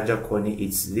of the larger cone,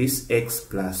 it's this x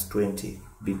plus 20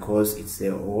 because it's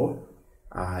the whole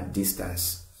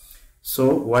distance.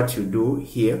 So what you do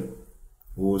here,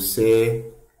 we'll say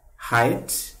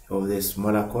height of the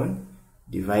smaller cone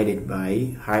divided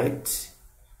by height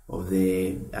of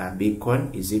the big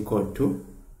cone is equal to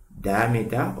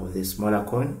diameter of the smaller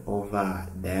cone over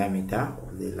diameter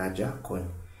of the larger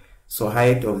cone. So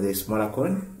height of the smaller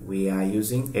cone, we are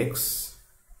using x,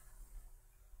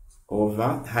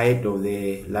 over height of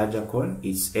the larger cone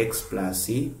is x plus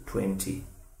 20.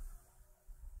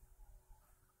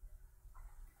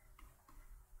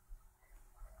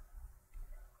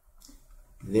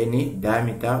 Then the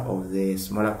diameter of the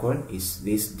smaller cone is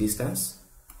this distance,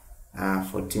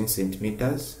 14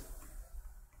 centimeters,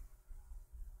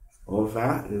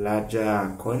 over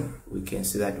larger cone, we can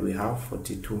see that we have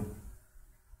 42.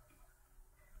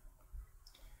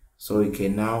 So we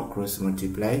can now cross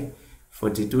multiply.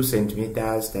 42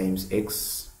 centimeters times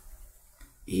x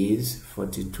is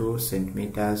 42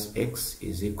 centimeters, x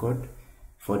is equal to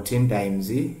 14 times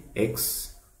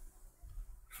x,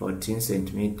 14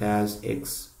 centimeters,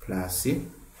 x plus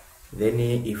then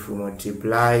if we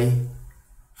multiply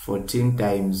 14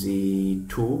 times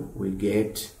 2, we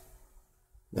get,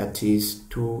 that is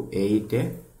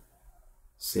 280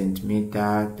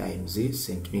 centimeter times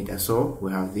centimeter. So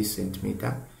we have this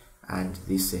centimeter and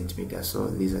this centimeter, so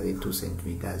these are the 2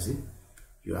 centimeters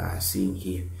you are seeing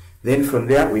here. Then from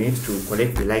there we need to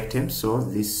collect the like terms, so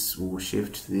this will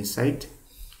shift to this side,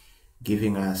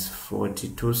 giving us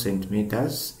 42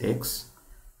 centimeters x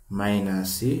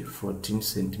minus 14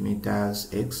 centimeters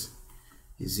x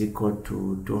is equal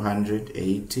to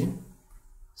 280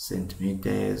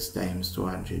 centimeters times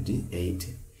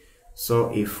 280.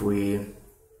 So if we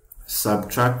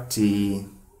subtract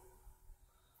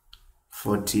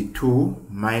 42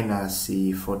 minus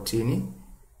 14,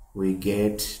 we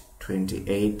get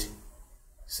 28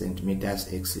 centimeters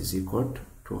x is equal to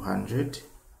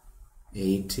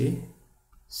 280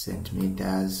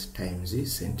 centimeters times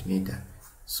centimeter.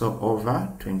 So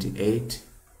over 28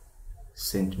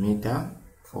 centimeter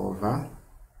over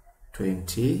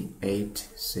 28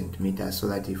 centimeters, so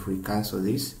that if we cancel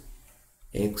this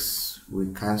x,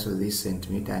 we cancel this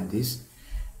centimeter and this,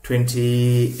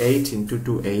 28 into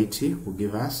 280 will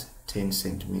give us 10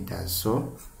 centimeters.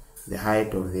 So the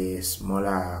height of the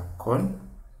smaller cone,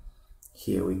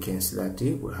 here we can see that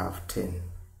we have 10.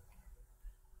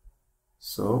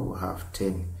 So we have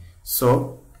 10.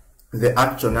 So the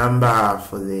actual number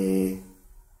for the,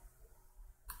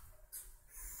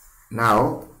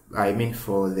 now I mean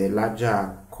for the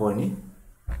larger cone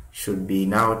should be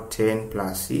now 10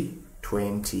 plus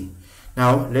 20.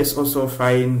 Now let's also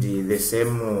find the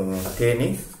same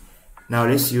 10. Now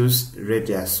let's use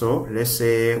radius. So let's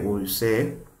say we'll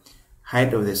say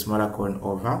height of the smaller cone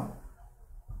over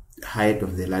height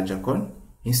of the larger cone.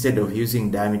 Instead of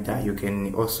using diameter, you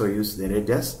can also use the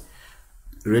radius.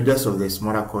 Radius of the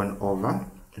smaller cone over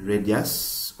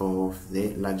radius of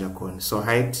the larger cone. So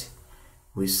height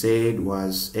we said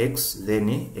was x,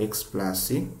 then x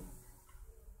plus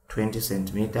 20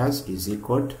 centimeters is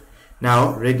equal to,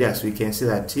 now radius, we can see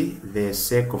that the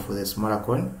circle for the smaller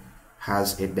cone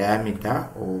has a diameter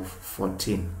of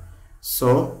 14.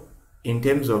 So in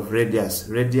terms of radius,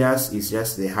 radius is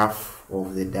just the half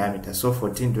of the diameter. So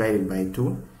 14 divided by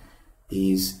 2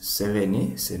 is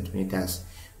 70 centimeters.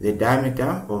 The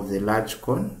diameter of the large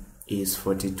cone is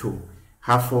 42.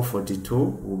 Half of 42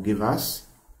 will give us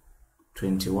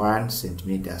 21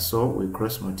 centimeters. So we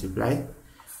cross multiply.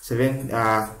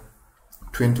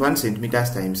 21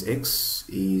 centimeters times x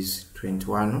is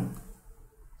 21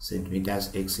 centimeters,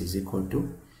 x is equal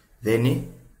to,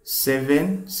 then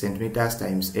 7 centimeters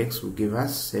times x will give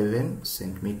us 7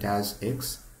 centimeters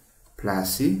x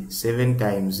plus 7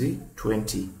 times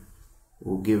 20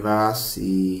 will give us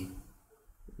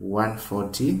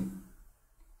 140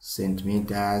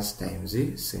 centimeters times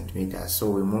centimeters.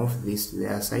 So we move this to the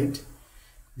other side.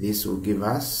 This will give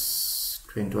us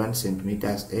 21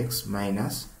 centimeters x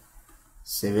minus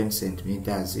 7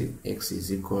 centimeters x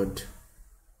is equal to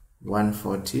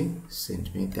 140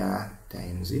 centimeter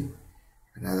times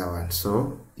another one.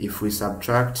 So if we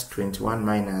subtract 21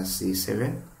 minus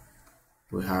 7,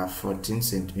 we have 14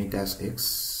 centimeters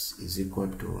x is equal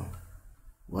to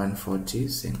 140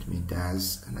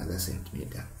 centimeters another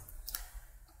centimeter.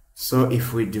 So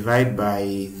if we divide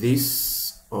by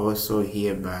this, also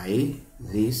here by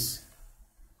this,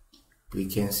 we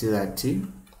can see that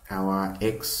our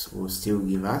x will still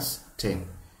give us 10.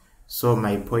 So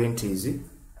my point is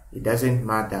It doesn't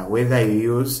matter whether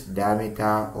you use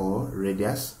diameter or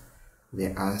radius,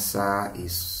 the answer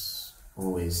is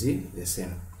always the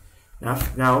same.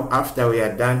 Now after we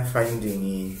are done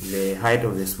finding the height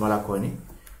of the smaller cone,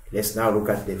 let's now look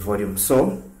at the volume.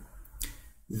 So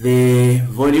the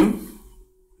volume,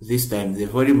 this time the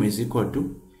volume is equal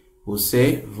to, we'll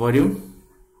say volume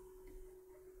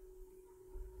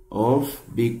of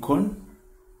big cone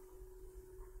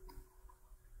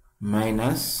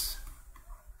minus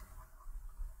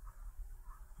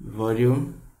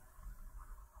volume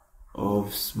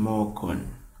of small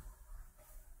cone.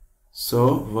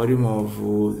 So volume of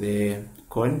the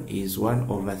cone is 1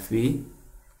 over 3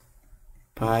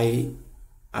 pi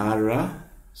r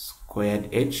squared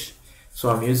h. So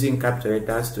I'm using capital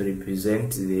letters to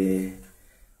represent the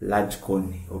large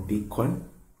cone or big cone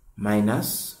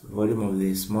minus volume of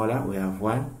the smaller, we have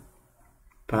 1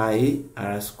 pi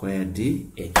r squared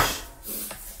h.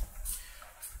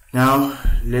 Now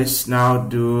let's now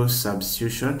do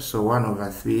substitution. So 1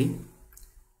 over 3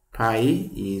 pi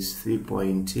is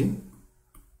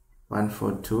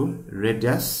 3.142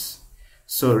 radius.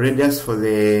 So radius for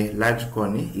the large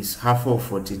cone is half of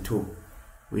 42,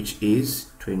 which is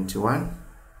 21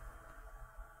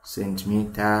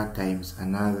 centimeter times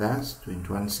another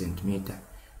 21 centimeter.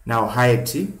 Now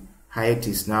height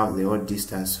is now the whole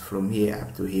distance from here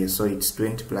up to here. So it's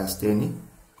 20 plus 10,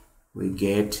 we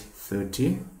get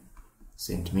 30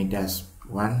 centimeters.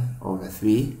 1 over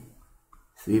 3,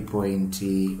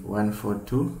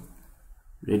 3.142.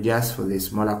 Radius for the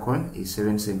smaller cone is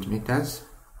 7 centimeters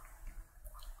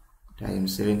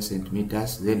times 7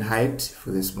 centimeters. Then height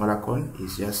for the smaller cone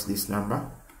is just this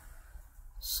number.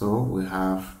 So we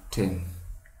have 10.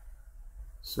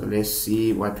 So let's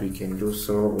see what we can do.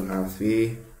 So we have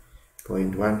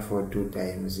 3.142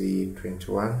 times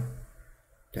 21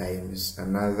 times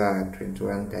another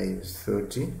 21 times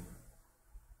 30.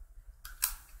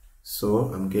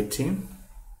 So I'm getting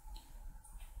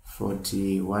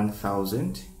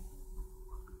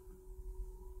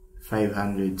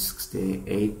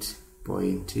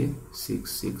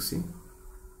 41,568.66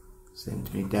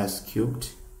 centimeters cubed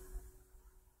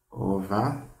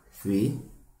over 3.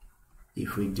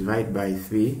 If we divide by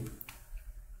 3,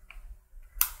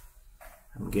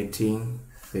 I'm getting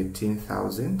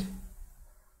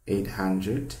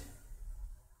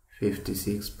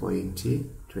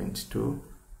 13,856.22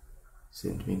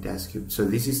 centimeters cubed. So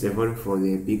this is the volume for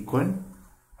the big cone.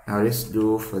 Now let's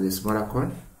do for the smaller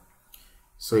cone.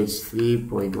 So it's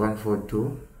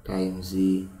 3.142 times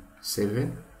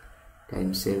 7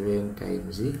 times 7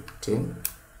 times 10.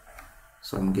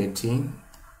 So I'm getting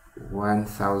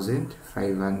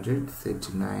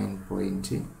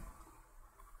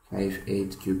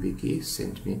 1,539.58 cubic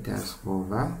centimeters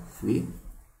over 3.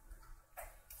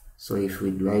 So if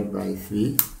we divide by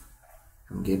 3,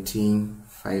 I'm getting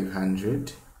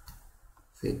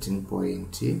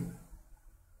 513.19.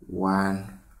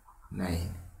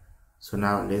 So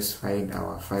now let's find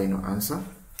our final answer.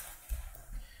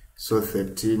 So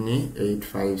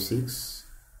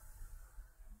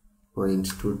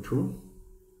 13,856.22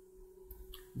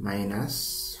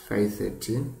 minus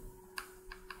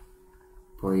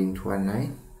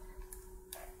 513.19,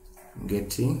 I'm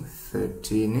getting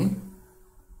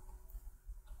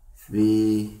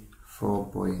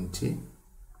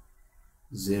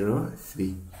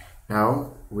 13,34.03.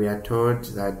 Now we are told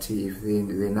that if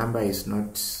the number is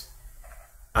not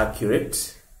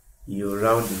accurate, you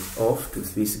round it off to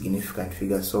 3 significant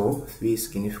figures. So 3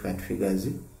 significant figures,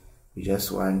 we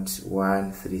just want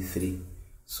 133.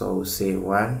 So we'll say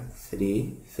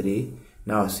 133.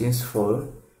 Now since 4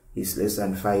 is less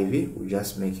than 5, we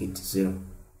just make it 0.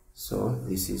 So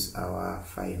this is our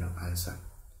final answer.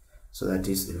 So that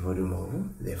is the volume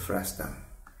of the first term.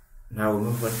 Now we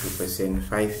move on to question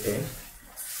 5a.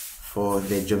 For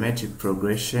the geometric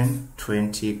progression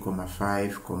 20,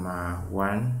 5,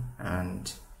 1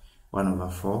 and 1 over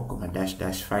 4, dash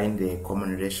dash, find the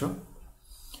common ratio.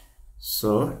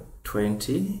 So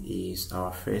 20 is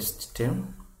our first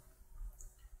term,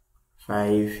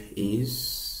 5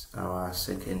 is our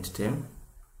second term,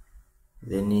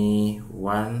 then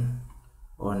 1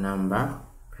 or number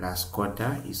plus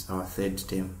quarter is our third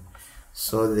term.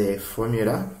 So the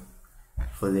formula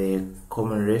for the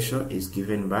common ratio is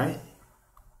given by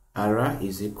R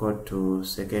is equal to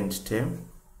second term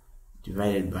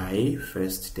divided by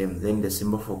first term. Then the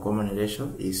symbol for common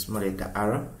ratio is small letter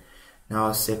r.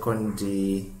 Now second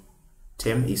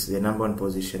term is the number on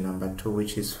position number 2,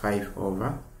 which is 5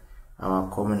 over our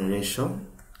common ratio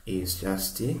is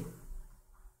just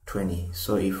 20.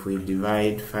 So if we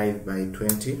divide 5 by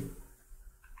 20,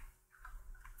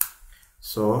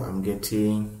 So I'm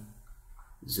getting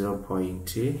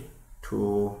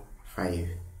 0.25.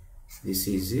 This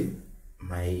is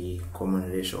my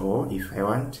common ratio, or if I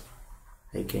want,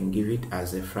 I can give it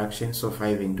as a fraction. So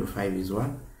 5 into 5 is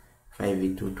 1. 5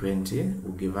 into 20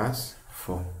 will give us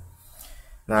 4.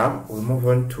 Now we move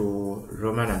on to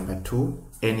Roman number 2,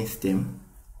 nth term.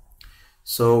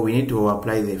 So we need to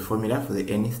apply the formula for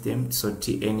the nth term. So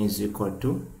Tn is equal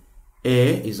to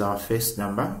A is our first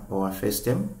number or our first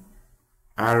term,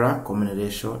 R common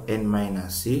ratio n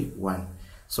minus 1.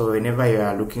 So whenever you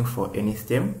are looking for nth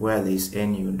term where there is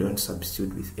n, you don't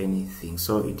substitute with anything.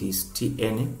 So it is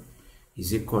Tn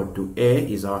is equal to A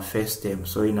is our first term.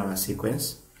 So in our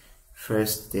sequence,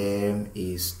 first term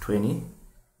is 20,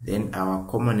 then our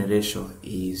common ratio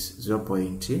is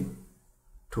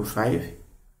 0.25,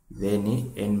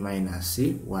 then n minus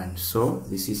 1. So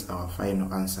this is our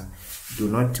final answer. Do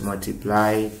not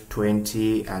multiply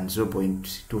 20 and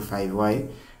 0.25. Why?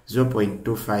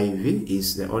 0.25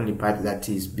 is the only part that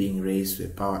is being raised to the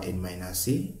power n minus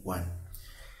 1.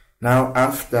 Now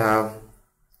after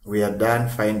we are done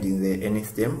finding the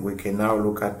nth term, we can now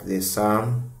look at the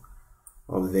sum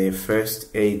of the first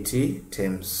 80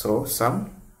 terms. So sum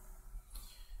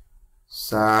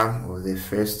of the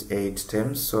first 8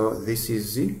 terms. So this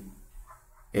is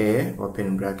A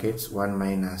open brackets 1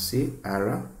 minus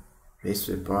R raised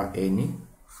to the power n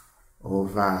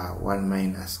over 1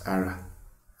 minus R,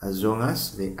 as long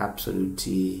as the absolute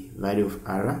value of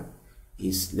R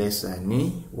is less than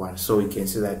 1. So we can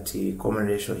see that the common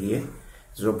ratio here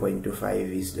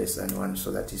 0.25 is less than 1,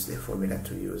 so that is the formula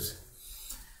to use.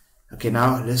 Okay,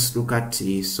 now let's look at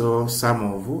so sum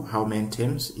of how many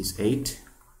terms is 8.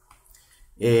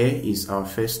 A is our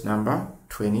first number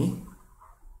 20,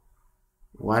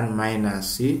 1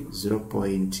 minus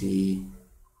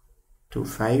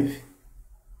 0.25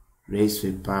 raised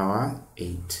to the power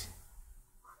 8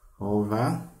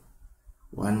 over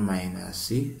 1 minus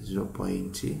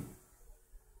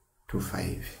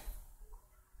 0.25.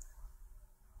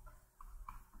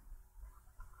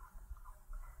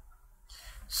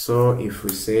 So if we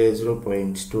say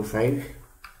 0.25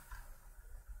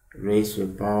 raised to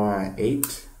the power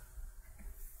 8,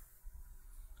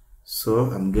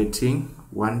 so I'm getting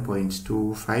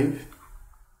 1.25,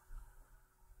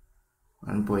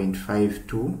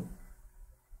 1.52,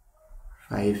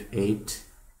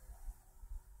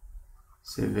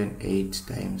 5878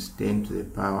 times 10 to the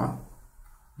power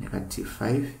negative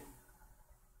 5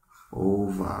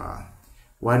 over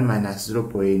 1 minus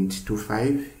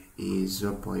 0.25 is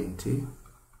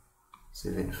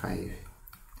 0.75.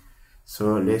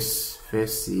 So let's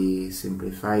first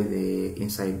simplify the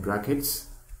inside brackets.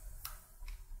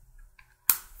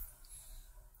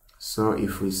 So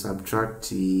if we subtract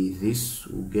this,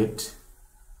 we get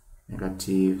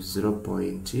negative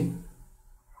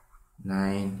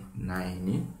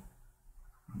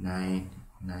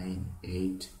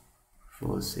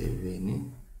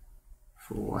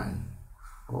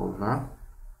over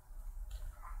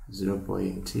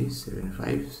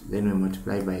 0.75. Then we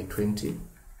multiply by 20.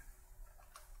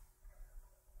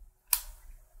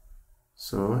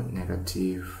 So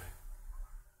negative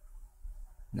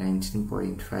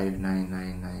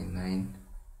 19.59999,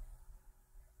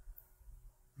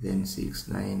 then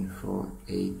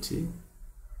 69482,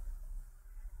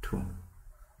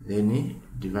 then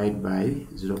divide by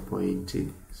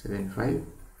 0.75.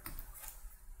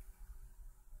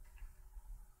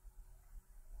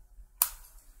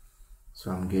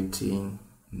 So I'm getting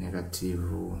negative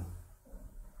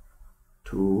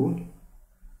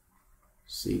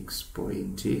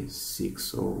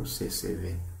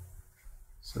 26.607.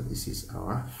 So this is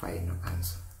our final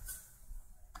answer.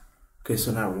 Okay,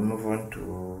 so now we move on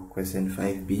to question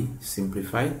 5b.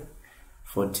 Simplify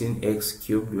 14x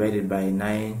cubed divided by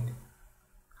 9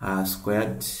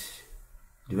 squared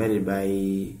divided by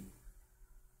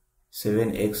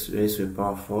 7x raised to the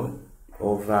power 4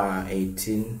 over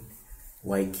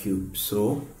 18y cubed.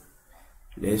 So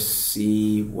let's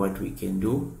see what we can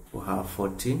do. We have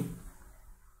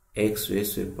 14x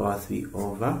raised to the power 3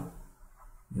 over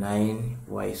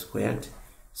 9y squared.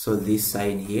 So this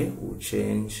sign here will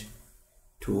change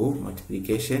to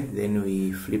multiplication, then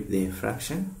we flip the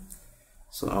fraction.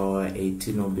 So our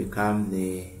 18 will become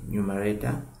the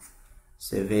numerator,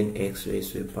 7x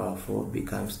raised to the power 4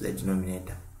 becomes the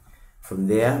denominator. From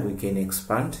there we can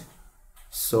expand.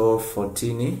 So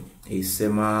 14 is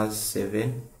same as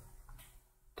 7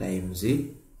 times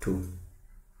 2.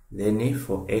 Then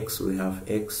for x we have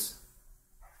x,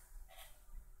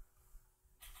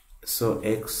 so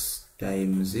x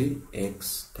times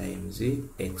x times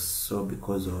x, so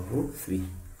because of 3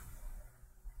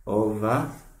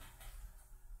 over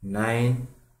 9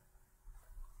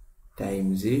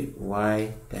 times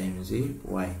y times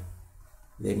y.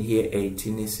 Then here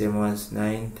 18 is same as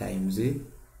 9 times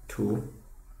 2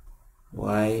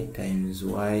 y times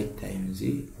y times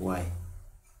y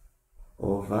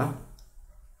over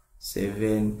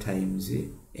 7 times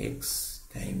x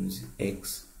times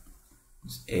x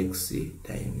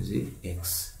times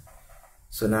x.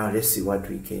 So now let's see what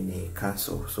we can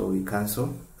cancel. So we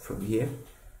cancel from here.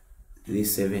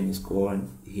 This 7 is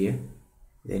gone here.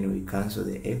 Then we cancel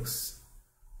the x.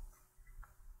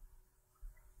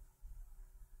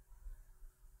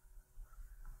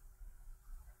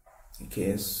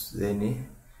 Okay, so then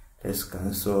let's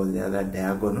cancel the other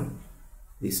diagonal.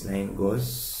 This 9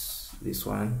 goes, this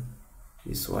one,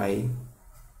 this y.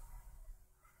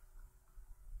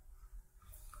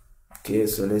 Okay,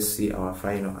 so let's see our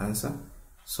final answer.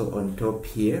 So on top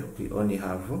here, we only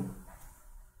have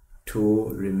 2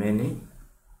 remaining.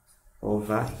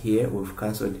 Over here, we've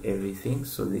cancelled everything.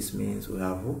 So this means we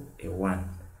have a 1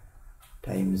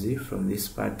 times from this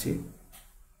party.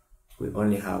 We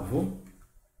only have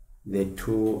the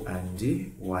 2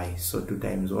 and y. So 2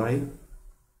 times y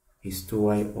is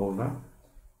 2y over.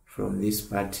 From this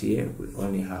part here, we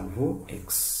only have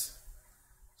x.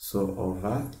 So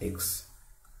over x.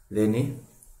 Then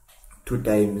 2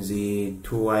 times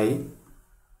 2y,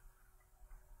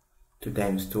 2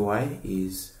 times 2y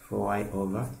is 4y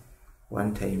over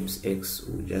 1 times x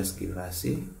will just give us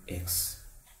x.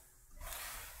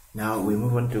 Now we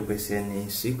move on to question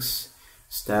 6.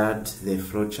 Start the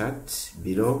flowchart.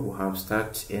 Below we have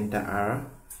start, enter error.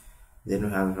 Then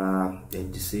we have the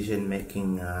decision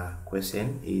making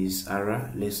question. Is error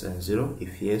less than 0?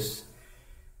 If yes,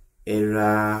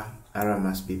 error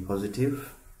must be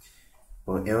positive,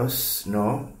 or else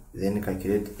no. Then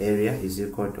calculate area is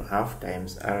equal to half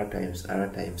times r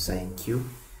times sine q.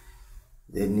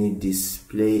 Then need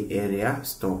display area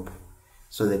stop.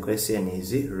 So the question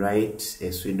is, write a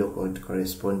pseudocode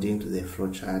corresponding to the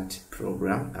flowchart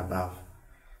program above.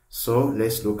 So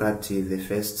let's look at the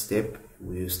first step.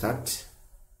 We will start.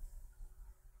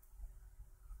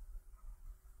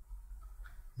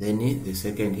 Then the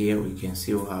second here, we can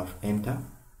see we have enter.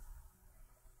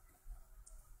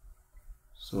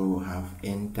 So we have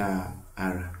enter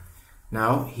error.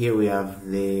 Now here we have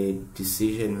the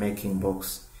decision making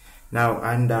box. Now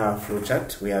under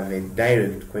flowchart, we have a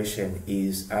direct question,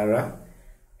 is error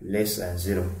less than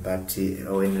 0? But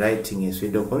when writing a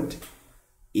pseudocode,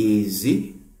 is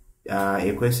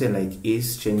a question like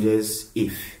is changes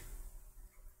if.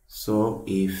 So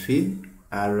if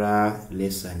error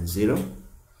less than 0.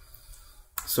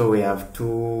 So we have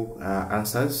 2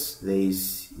 answers. There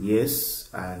is yes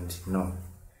and no.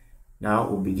 Now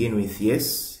we'll begin with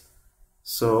yes.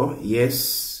 So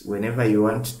yes, whenever you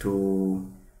want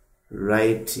to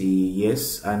write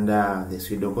yes under the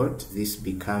pseudocode, this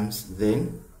becomes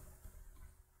then.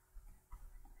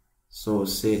 So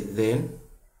say then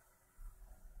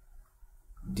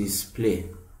display.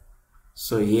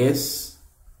 So yes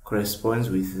corresponds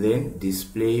with then.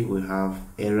 Display, we have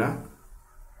error.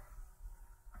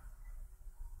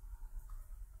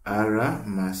 Error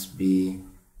must be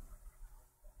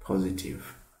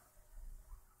positive.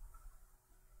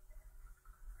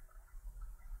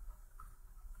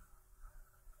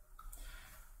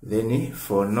 Then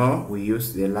for no, we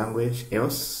use the language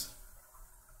else.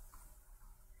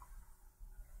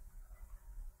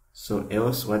 So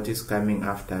else, what is coming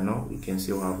after no? We can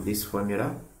see we have this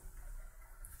formula.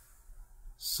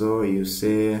 So you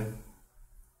say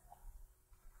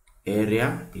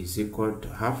area is equal to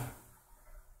half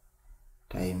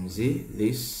times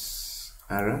this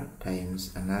error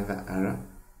times another error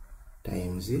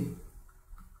times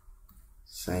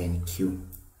sine q.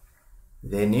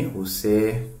 Then we'll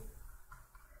say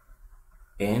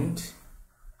and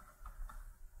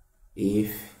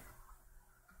if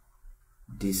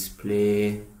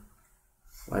display,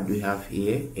 what do we have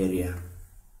here? Area.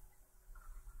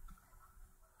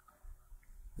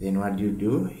 Then what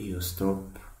do? You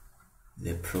stop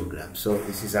the program. So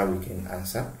this is how we can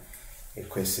answer a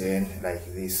question like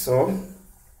this. So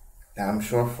I'm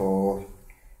sure for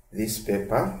this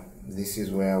paper, this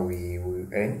is where we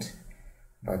will end,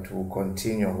 but we'll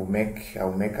continue. I'll make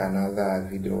another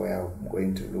video where I'm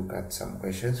going to look at some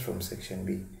questions from section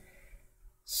B.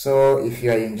 So if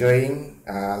you are enjoying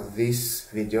this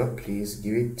video, please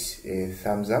give it a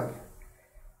thumbs up,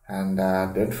 and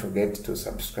don't forget to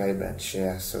subscribe and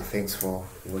share. So thanks for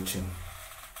watching.